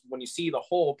gross, but when you see the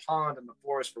whole pond and the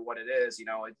forest for what it is, you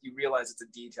know, you realize it's a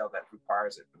detail that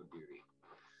requires it for the beauty.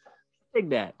 Dig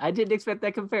that. I didn't expect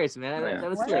that comparison, man. That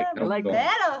was slick. I like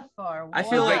that. Metaphor. I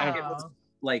feel like it was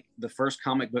like the first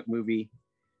comic book movie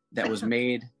that was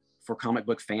made for comic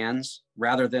book fans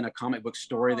rather than a comic book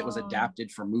story that was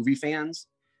adapted for movie fans.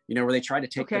 You know, where they tried to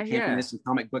take the campiness and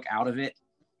comic book out of it.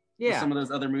 Yeah. Some of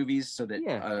those other movies so that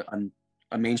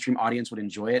a mainstream audience would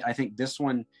enjoy it. I think this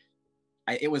one,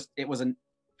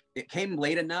 it came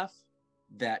late enough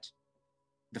that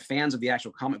the fans of the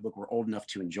actual comic book were old enough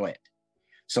to enjoy it.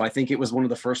 So I think it was one of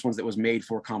the first ones that was made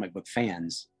for comic book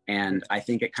fans. And I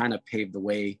think it kind of paved the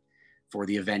way for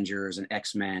the Avengers and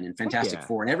X-Men and Fantastic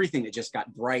Four and everything that just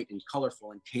got bright and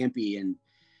colorful and campy and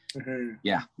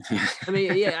I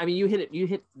mean, you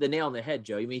hit the nail on the head,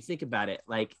 Joe. I mean, think about it.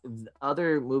 Like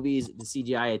other movies, the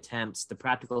CGI attempts, the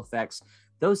practical effects,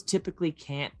 those typically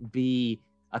can't be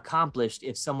accomplished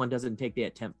if someone doesn't take the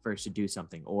attempt first to do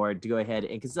something or to go ahead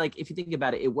and because like if you think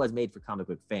about it, it was made for comic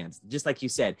book fans, just like you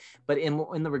said. But in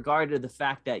the regard of the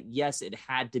fact that yes, it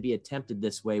had to be attempted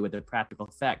this way with a practical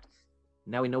effect.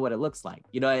 Now we know what it looks like,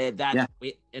 you know, and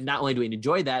not only do we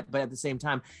enjoy that, but at the same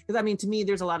time, because I mean, to me,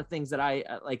 there's a lot of things that I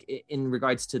like in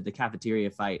regards to the cafeteria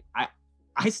fight.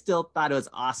 I still thought it was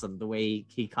awesome the way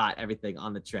he caught everything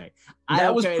on the tray.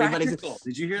 That was practical.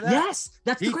 Did you hear that? Yes,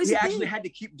 that's the crazy thing. He actually had to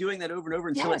keep doing that over and over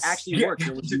until it actually worked.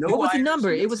 There was no what was the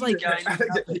number? It was like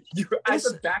as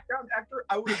a background actor,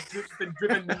 I would have just been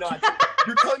driven nuts.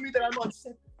 You're telling me that I'm on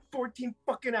set 14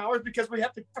 fucking hours because we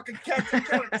have to fucking catch each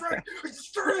other.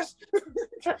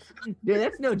 Dude,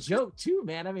 that's no joke too,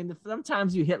 man. I mean,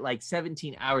 sometimes you hit like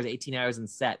 17 hours, 18 hours in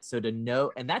set. So to know,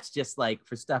 and that's just like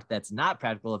for stuff that's not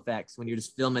practical effects when you're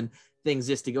just filming things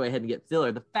just to go ahead and get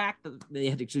filler. The fact that they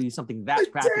had to do something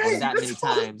that practical that many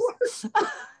times,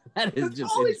 that is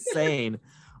just insane.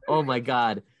 Oh my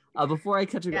God. Before I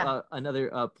catch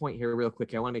another point here real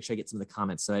quick, I want to make sure I get some of the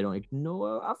comments so I don't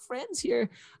ignore our friends here.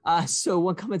 So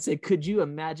one comment said, could you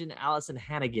imagine Allison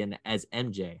Hannigan as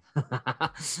MJ?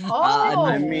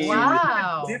 I mean,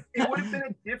 wow. It would have been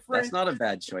a different... That's not a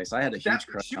bad choice. I had a huge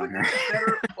crush on her.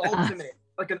 Better alternate.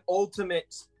 like an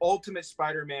ultimate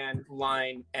Spider-Man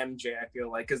line MJ. I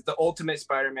feel like because the ultimate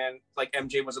Spider-Man like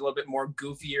MJ was a little bit more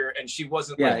goofier, and she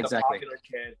wasn't like the popular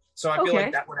kid. So I feel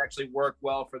like that would actually work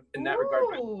well for in that regard.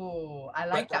 Oh, I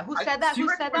like that. Who said that? Who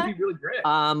said that? Be really great.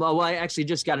 Well, I actually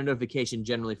just got a notification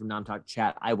generally from NomTalk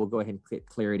chat. I will go ahead and get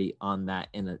clarity on that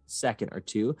in a second or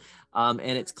two. And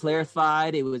it's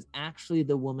clarified. It was actually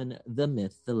the woman, the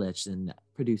myth, the legend,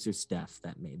 producer Steph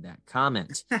that made that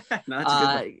comment.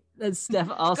 Steph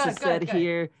also said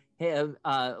here, hey,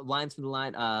 lines from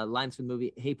the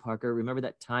movie. Hey Parker, remember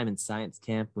that time in science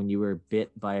camp when you were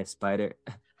bit by a spider?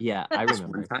 Yeah, I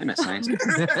remember. One time at science camp.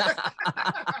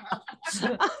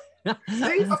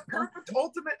 See, a perfect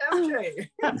ultimate MJ.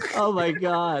 Oh my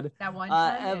God. That one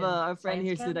time Eva, our friend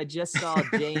here, camp? said I just saw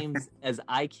James as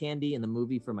eye candy in the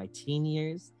movie for my teen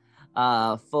years.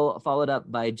 Followed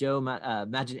up by Joe I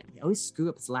always screw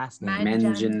up his last name.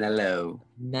 Manganiello.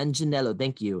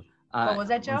 Thank you. What was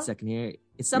that, Joe? 1 second here.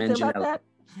 It's something about that.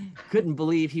 Couldn't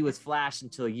believe he was Flash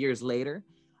until years later.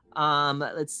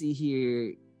 Let's see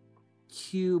here.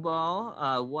 Cue ball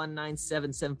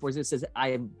 197740 says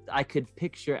I could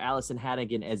picture Allison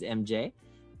Hannigan as MJ.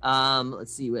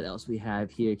 Let's see what else we have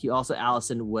here. Also,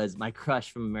 Allison was my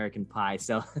crush from American Pie,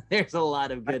 so there's a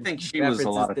lot of good. I think she was a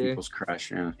lot of people's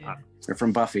crush. Yeah. They're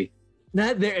from Buffy.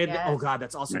 Oh God,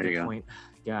 that's also a good point.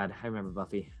 God, I remember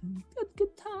Buffy.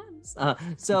 Good times.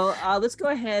 So let's go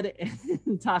ahead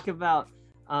and talk about.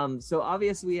 So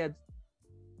obviously we had.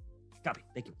 Copy.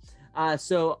 Thank you.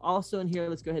 So also in here,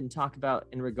 let's go ahead and talk about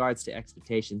in regards to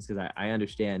expectations, because I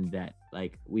understand that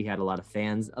like we had a lot of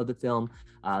fans of the film.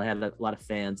 I had a lot of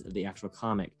fans of the actual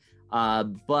comic.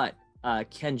 But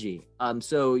Kenji,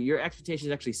 so your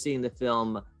expectations actually seeing the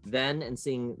film then and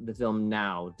seeing the film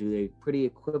now, do they pretty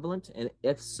equivalent? And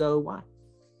if so, why?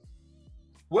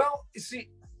 Well, you see,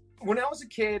 when I was a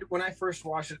kid, when I first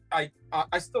watched it, I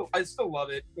still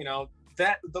love it. You know,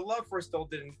 that the love for it still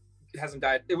hasn't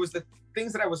died. It was the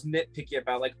things that I was nitpicky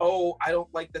about, like, oh, I don't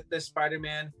like that this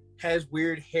Spider-Man has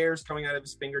weird hairs coming out of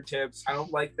his fingertips. I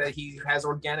don't like that he has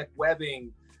organic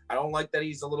webbing. I don't like that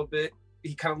he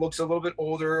kind of looks a little bit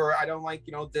older, or I don't like,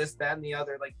 this, that, and the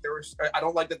other. Like I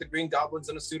don't like that the Green Goblin's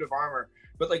in a suit of armor.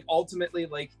 But like ultimately,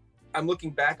 like I'm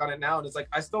looking back on it now, and it's like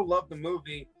I still love the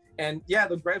movie. And yeah,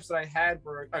 the gripes that I had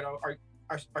were,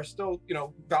 are still,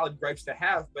 valid gripes to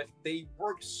have, but they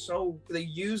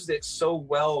used it so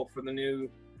well for the new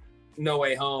No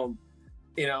Way Home.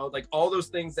 Like all those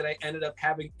things that I ended up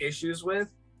having issues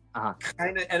with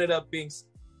kind of ended up being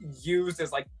used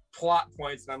as like plot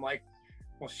points. And I'm like,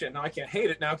 well, shit, now I can't hate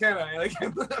it now, can I? Like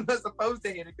I'm not supposed to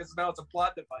hate it because now it's a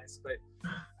plot device, but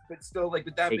still, like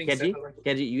with that being said,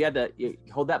 Kenji, you had to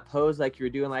hold that pose like you were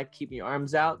doing, like keeping your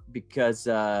arms out, because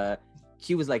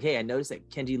Q was like, hey, I noticed that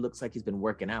Kenji looks like he's been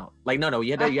working out. Like, no,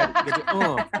 you had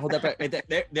to hold up right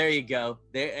there. There you go.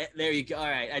 There you go. All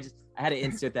right. I had to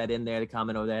insert that in there to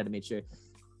comment over there. I had to make sure.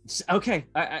 Okay.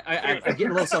 I'm getting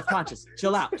a little self-conscious.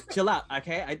 Chill out.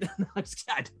 Okay.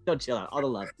 Don't chill out. All the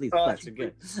love, please. You're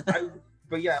good.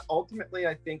 But yeah, ultimately,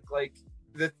 I think like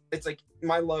it's like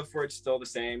my love for it's still the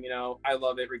same. I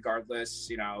love it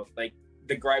regardless. Like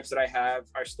the gripes that I have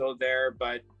are still there,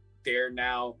 but they're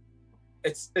now.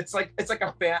 It's like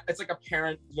a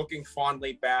parent looking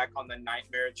fondly back on the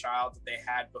nightmare child that they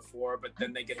had before, but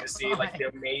then they get to see like the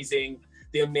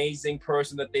amazing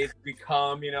person that they've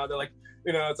become. They're like,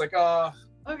 it's like,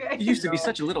 okay. You used to be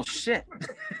such a little shit.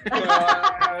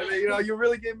 You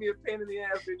really gave me a pain in the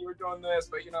ass when you were doing this,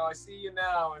 but I see you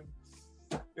now, and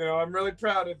I'm really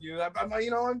proud of you. I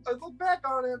look back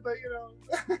on it, but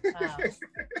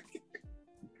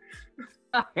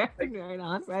Wow.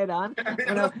 Right on.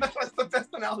 That's the best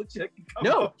analogy I can come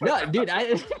No, up with. dude,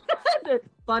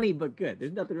 funny but good.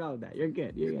 There's nothing wrong with that. You're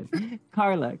good.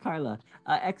 Carla,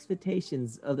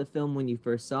 expectations of the film when you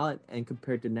first saw it and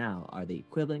compared to now, are they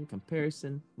equivalent,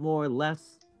 comparison, more,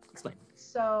 less? Explain.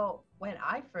 So when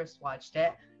I first watched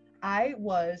it, I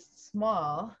was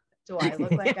small. Do I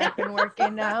look like I've been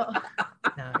working now?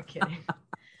 No, I'm kidding.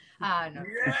 No.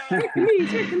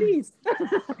 Please.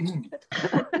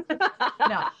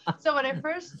 No. So when I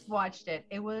first watched it,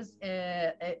 it was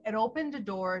it opened a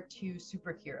door to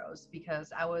superheroes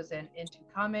because I wasn't into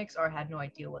comics or had no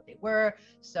idea what they were.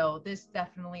 So this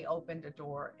definitely opened a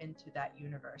door into that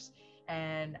universe.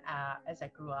 And as I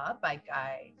grew up, I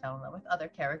fell in love with other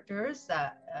characters,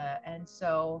 and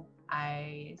so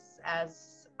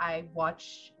as I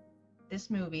watch this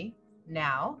movie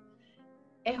now,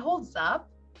 it holds up.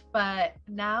 But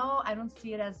now I don't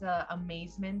see it as a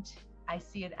amazement I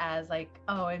see it as like,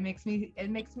 oh, it makes me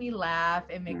laugh.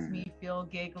 It makes me feel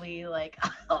giggly, like,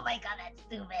 oh my God, that's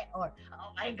stupid, or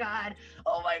oh my God.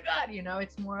 You know,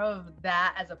 it's more of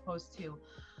that as opposed to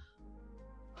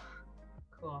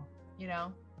cool, you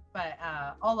know. But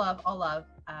all love.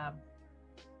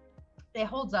 It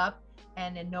holds up,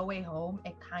 and in No Way Home,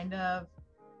 it kind of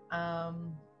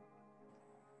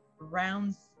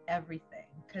rounds everything.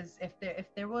 Because if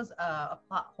there was a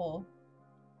plot hole,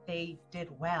 they did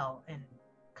well in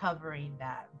covering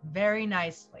that very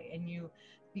nicely. And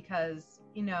because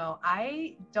you know,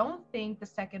 I don't think the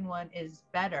second one is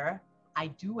better. I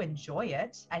do enjoy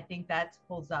it. I think that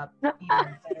holds up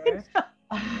even better.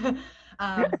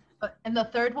 And the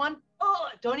third one, oh,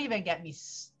 don't even get me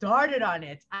started on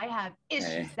it. I have issues.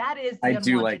 Hey, That is the I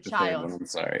do like the child. third one. I'm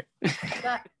sorry.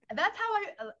 That's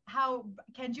how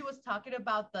Kenji was talking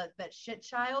about that shit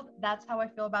child. That's how I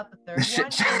feel about the third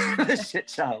one. The shit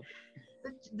child.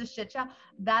 The shit child.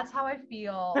 That's how I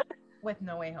feel with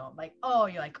No Way Home. Like, oh,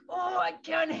 you're like, oh, I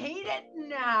can't hate it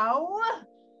now.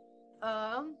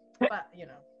 But you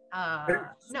know,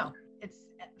 no, it's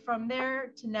from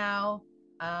there to now.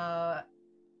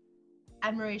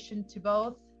 Admiration to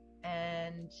both,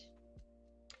 and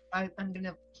I'm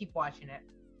gonna keep watching it.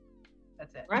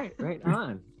 That's it. Right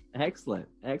on. Excellent.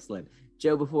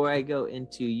 Joe, before I go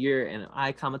into your and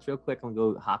I comments real quick, I'm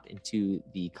gonna go hop into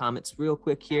the comments real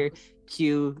quick here.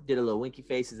 Q did a little winky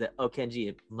face. Is that, oh, Kenji,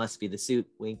 it must be the suit.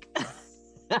 Wink.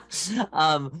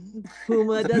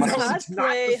 Puma does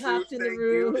cosplay, hopped in the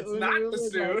room. It's not the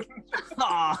suit.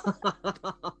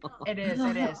 It is.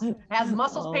 It has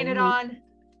muscles painted on.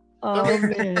 Oh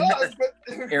man.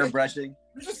 Airbrushing.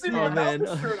 You just see me without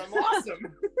the shirt. I'm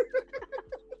awesome.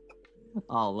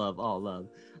 All love.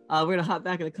 We're gonna hop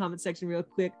back in the comment section real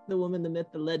quick. The woman, the myth,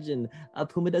 the legend.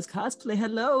 Puma does cosplay.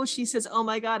 Hello. She says, "Oh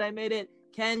my God, I made it."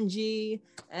 Kenji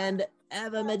and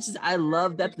Eva mentions, I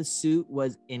love that the suit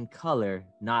was in color,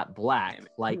 not black,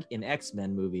 like in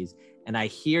X-Men movies. And I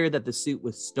hear that the suit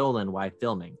was stolen while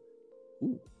filming.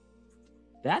 Ooh,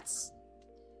 that's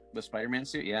the Spider-Man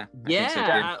suit. Yeah. Yeah. So,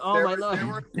 yeah. Oh my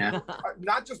Lord. Yeah.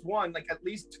 Not just one, like at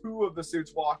least two of the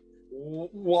suits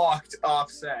walked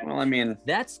offset. Well, I mean,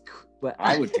 that's. But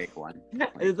I would take one.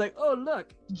 It's like, oh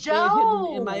look,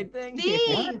 Joe, in my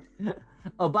thing.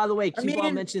 Oh, by the way,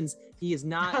 Q-Ball mentions he is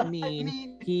not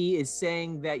mean. He is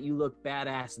saying that you look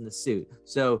badass in the suit.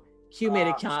 So Q made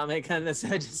a comment kind of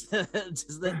just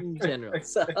in general.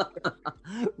 So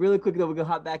really quick though, we're gonna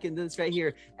hop back into this right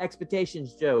here.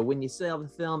 Expectations, Joe, when you saw the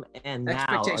film and now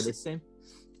are they the same?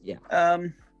 Yeah.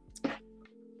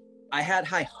 I had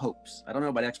high hopes. I don't know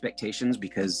about expectations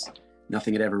because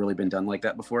nothing had ever really been done like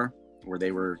that before, where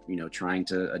they were, trying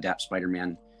to adapt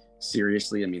Spider-Man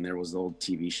seriously. I mean, there was the old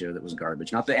TV show that was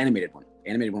garbage, not the animated one. The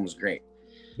animated one was great.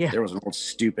 Yeah. There was an old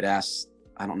stupid ass.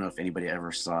 I don't know if anybody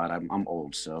ever saw it. I'm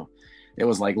old, so it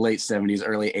was like late 70s,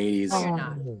 early 80s.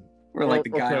 Oh, where like the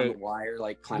guy on the wire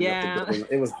like climbed up the building.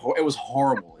 It was horrible. It was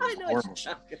horrible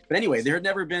shit. But anyway, there had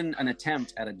never been an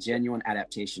attempt at a genuine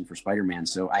adaptation for Spider-Man,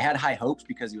 so I had high hopes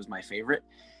because he was my favorite.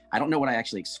 I don't know what I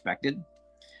actually expected.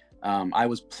 I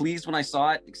was pleased when I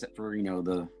saw it, except for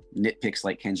the nitpicks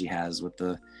like Kenji has with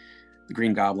the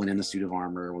Green Goblin in the suit of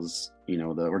armor was the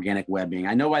organic webbing.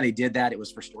 I know why they did that. It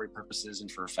was for story purposes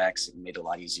and for effects. It made it a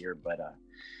lot easier. But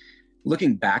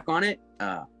looking back on it,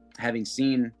 having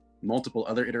seen multiple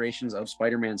other iterations of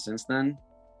Spider-Man since then,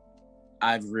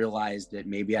 I've realized that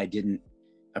maybe I didn't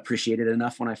appreciate it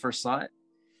enough when I first saw it.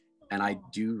 And I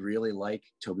do really like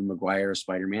Tobey Maguire as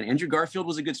Spider-Man. Andrew Garfield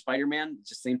was a good Spider-Man. It's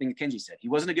the same thing that Kenji said. He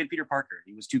wasn't a good Peter Parker.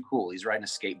 He was too cool. He's riding a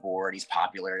skateboard. He's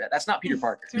popular. That's not Peter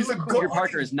Parker. Peter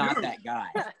Parker is not that guy.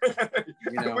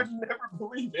 I would never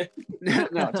believe it.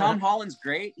 No, Tom Holland's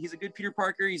great. He's a good Peter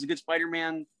Parker. He's a good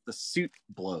Spider-Man. The suit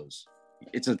blows.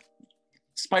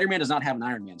 Spider-Man does not have an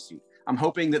Iron Man suit. I'm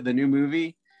hoping that the new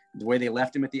movie, the way they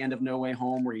left him at the end of No Way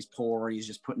Home, where he's poor, he's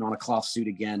just putting on a cloth suit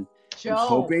again. Joe. I'm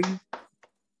hoping.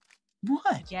 What?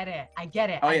 I get it.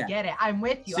 Oh, I yeah. get it. I'm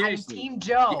with you. Seriously. I'm Team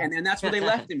Joe. And that's where they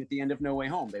left him at the end of No Way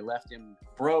Home. They left him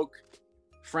broke,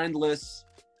 friendless.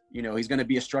 He's going to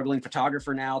be a struggling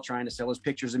photographer now, trying to sell his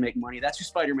pictures and make money. That's who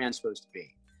Spider-Man's supposed to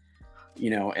be.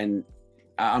 And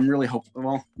I'm really hopeful.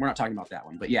 Well, we're not talking about that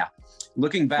one, but yeah,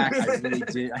 looking back, I really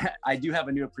did. I do have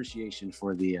a new appreciation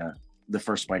for the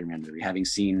first Spider-Man movie, having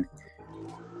seen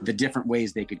the different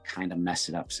ways they could kind of mess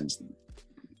it up since then.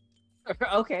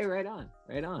 Okay, right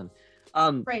on.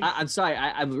 I'm sorry.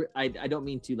 I don't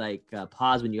mean to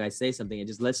pause when you guys say something and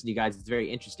just listen to you guys. It's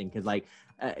very interesting because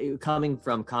coming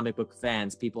from comic book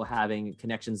fans, people having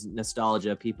connections,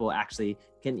 nostalgia, people actually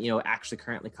can, actually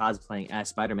currently cosplaying as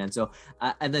Spider-Man. So,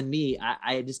 and then me,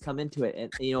 I just come into it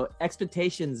and,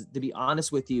 expectations, to be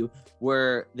honest with you,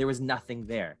 there was nothing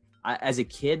there. As a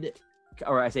kid,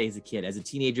 or I say as a kid, as a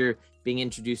teenager, being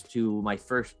introduced to my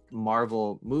first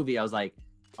Marvel movie, I was like,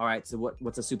 all right, so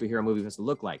what's a superhero movie supposed to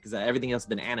look like? Because everything else has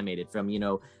been animated, from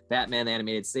Batman the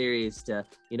animated series to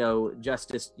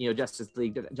Justice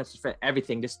League, Justice for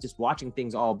everything. Just watching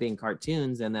things all being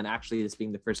cartoons, and then actually this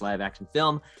being the first live action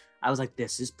film, I was like,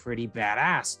 this is pretty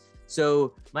badass.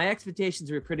 So my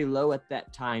expectations were pretty low at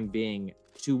that time, being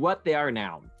to what they are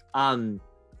now.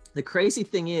 The crazy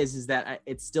thing is that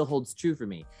it still holds true for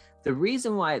me. The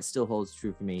reason why it still holds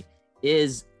true for me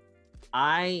is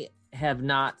I have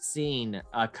not seen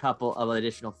a couple of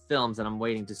additional films that I'm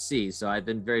waiting to see. So I've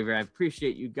been I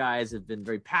appreciate you guys have been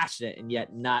very passionate and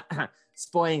yet not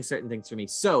spoiling certain things for me.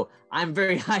 So I'm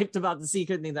very hyped about the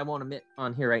secret things I won't admit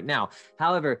on here right now.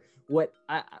 However,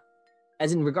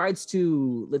 as in regards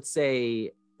to, let's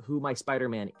say, who my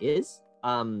Spider-Man is,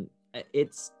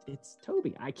 it's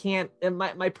Toby. I can't, and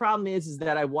my problem is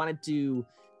that I wanted to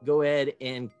go ahead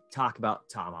and talk about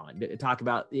Tom Holland, talk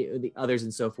about the others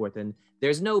and so forth. And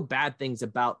there's no bad things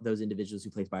about those individuals who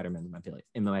play Spider-Man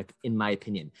in my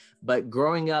opinion. But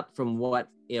growing up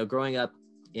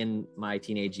in my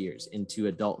teenage years into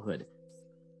adulthood,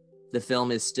 the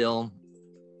film is still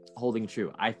holding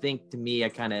true. I think, to me, I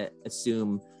kind of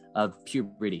assume of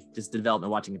puberty, just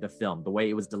development, watching the film, the way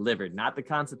it was delivered, not the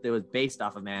concept that it was based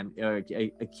off of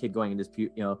a kid going into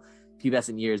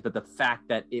pubescent years, but the fact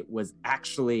that it was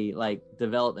actually like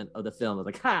development of the film. I was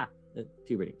like,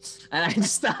 puberty. And I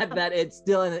just thought that it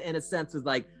still in a sense was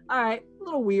like, all right, a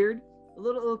little weird, a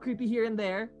little creepy here and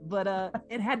there, but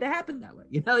it had to happen that way.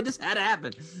 It just had to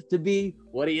happen to be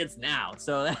what he is now.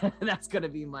 So that's going to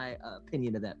be my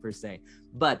opinion of that per se.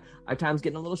 But our time's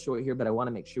getting a little short here, but I want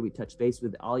to make sure we touch base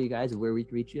with all you guys of where we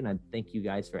can reach you. And I thank you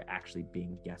guys for actually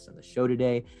being guests on the show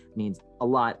today. It means a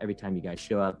lot every time you guys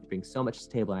show up. You bring so much to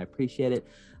the table, and I appreciate it.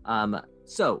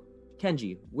 So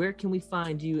Kenji, where can we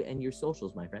find you and your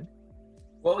socials, my friend?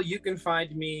 Well, you can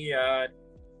find me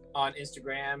on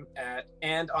Instagram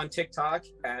and on TikTok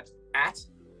at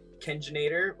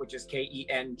Kenjinator, which is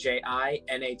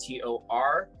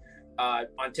KENJINATOR.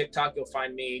 On TikTok, you'll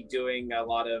find me doing a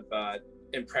lot of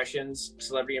impressions,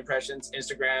 celebrity impressions.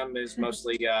 Instagram is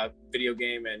mostly video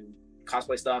game and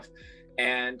cosplay stuff.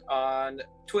 And on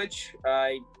Twitch,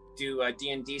 I do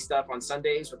D&D stuff on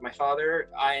Sundays with my father.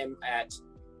 I am at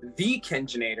the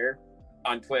Kenjinator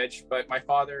on Twitch, but my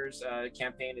father's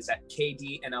campaign is at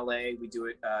KDNLA. We do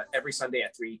it every Sunday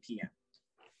at 3 p.m.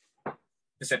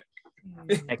 That's it.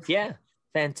 Heck yeah.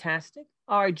 Fantastic.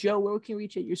 All right, Joe, where can we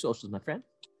reach at your socials, my friend?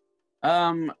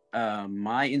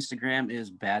 My Instagram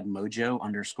is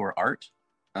badmojo_art.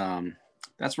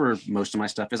 That's where most of my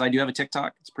stuff is. I do have a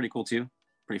TikTok. It's pretty cool too.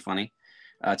 Pretty funny.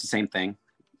 It's the same thing,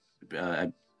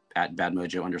 at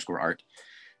badmojo_art.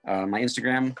 My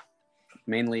Instagram,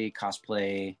 mainly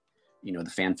cosplay,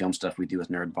 the fan film stuff we do with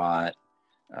NerdBot,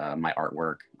 my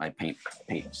artwork, I paint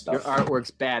stuff. Your artwork's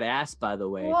badass, by the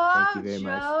way. Whoa, thank you very Joe.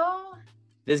 much.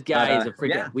 This guy is a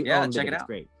freaking. Yeah, check it out. It's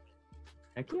great.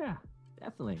 Heck yeah,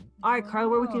 definitely. All right, Carla,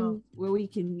 where we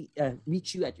can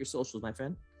reach you at your socials, my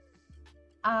friend?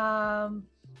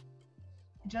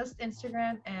 Just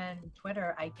Instagram and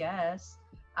Twitter, I guess.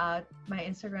 My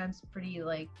Instagram's pretty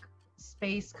like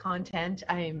space content.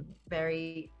 I'm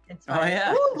very inspired. Oh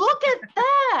yeah. Ooh, look at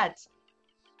that.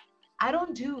 I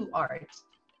don't do art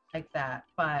like that,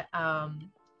 but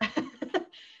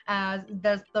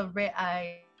there's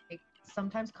I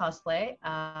sometimes cosplay.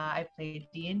 I play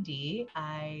D&D.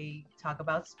 I talk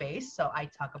about space, so I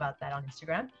talk about that on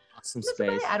Instagram. Awesome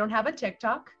space. I don't have a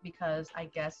TikTok because I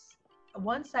guess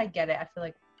once I get it, I feel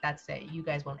like that's it. You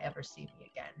guys won't ever see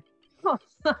me again.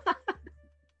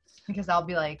 Because I'll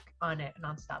be like on it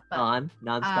nonstop. But,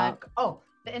 nonstop.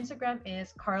 The Instagram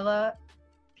is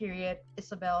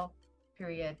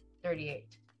Carla.Isabel.38.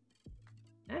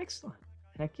 Excellent.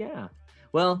 Heck yeah.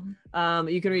 Well,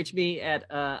 you can reach me at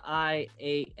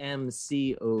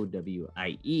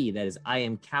IAMCOWIE. That is I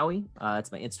am Cowie.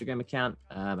 It's my Instagram account.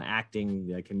 Acting,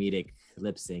 comedic,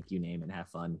 lip sync, you name it, have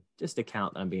fun. Just a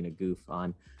count I'm being a goof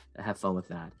on. Have fun with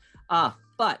that.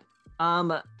 But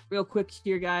real quick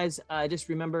here, guys, just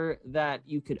remember that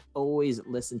you could always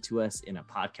listen to us in a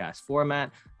podcast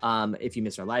format. If you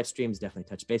miss our live streams, definitely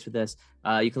touch base with us.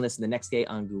 You can listen the next day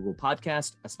on Google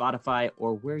Podcast, Spotify,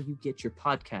 or where you get your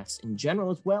podcasts in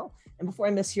general as well. And before I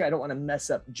miss here, I don't want to mess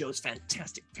up Joe's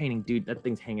fantastic painting, dude. That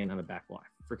thing's hanging on the back wall. I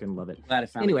freaking love it. Glad I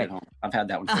found it at home. I've had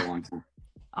that one for a long time.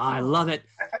 I love it.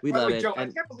 We By the love way, it. Joe, I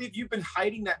And can't believe you've been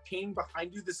hiding that pain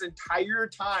behind you this entire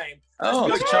time. Oh,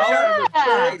 Just it's like, Charlie.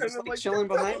 Yeah. and Just I'm like chilling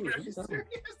no, behind me. are you serious?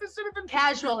 This should have been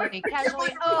Casually. I can't believe you've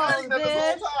been Oh, hiding that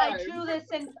this whole I time.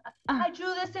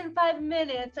 drew this in 5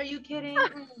 minutes. Are you kidding?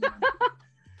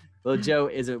 well, Joe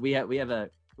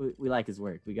we like his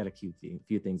work. We got a few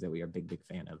things that we are big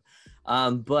fan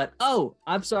of. But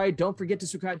I'm sorry. Don't forget to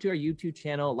subscribe to our YouTube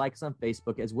channel, like us on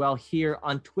Facebook as well. Here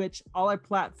on Twitch, all our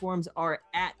platforms are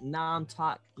at Nom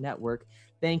Talk Network.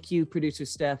 Thank you, producer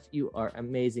Steph. You are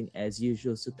amazing as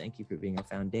usual. So thank you for being our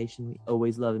foundation. We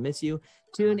always love and miss you.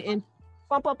 Tune in.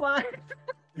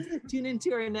 Tune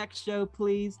into our next show,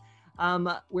 please.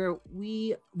 Where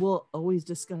we will always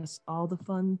discuss all the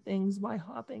fun things by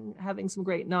having some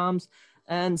great noms.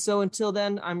 And so until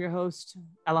then, I'm your host,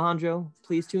 Alejandro.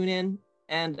 Please tune in,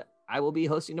 and I will be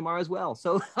hosting tomorrow as well.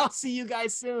 So I'll see you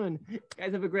guys soon.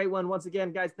 Guys, have a great one. Once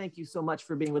again, guys, thank you so much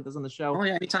for being with us on the show. Oh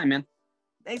yeah, anytime, man.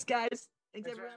 Thanks, guys. Thanks, everyone.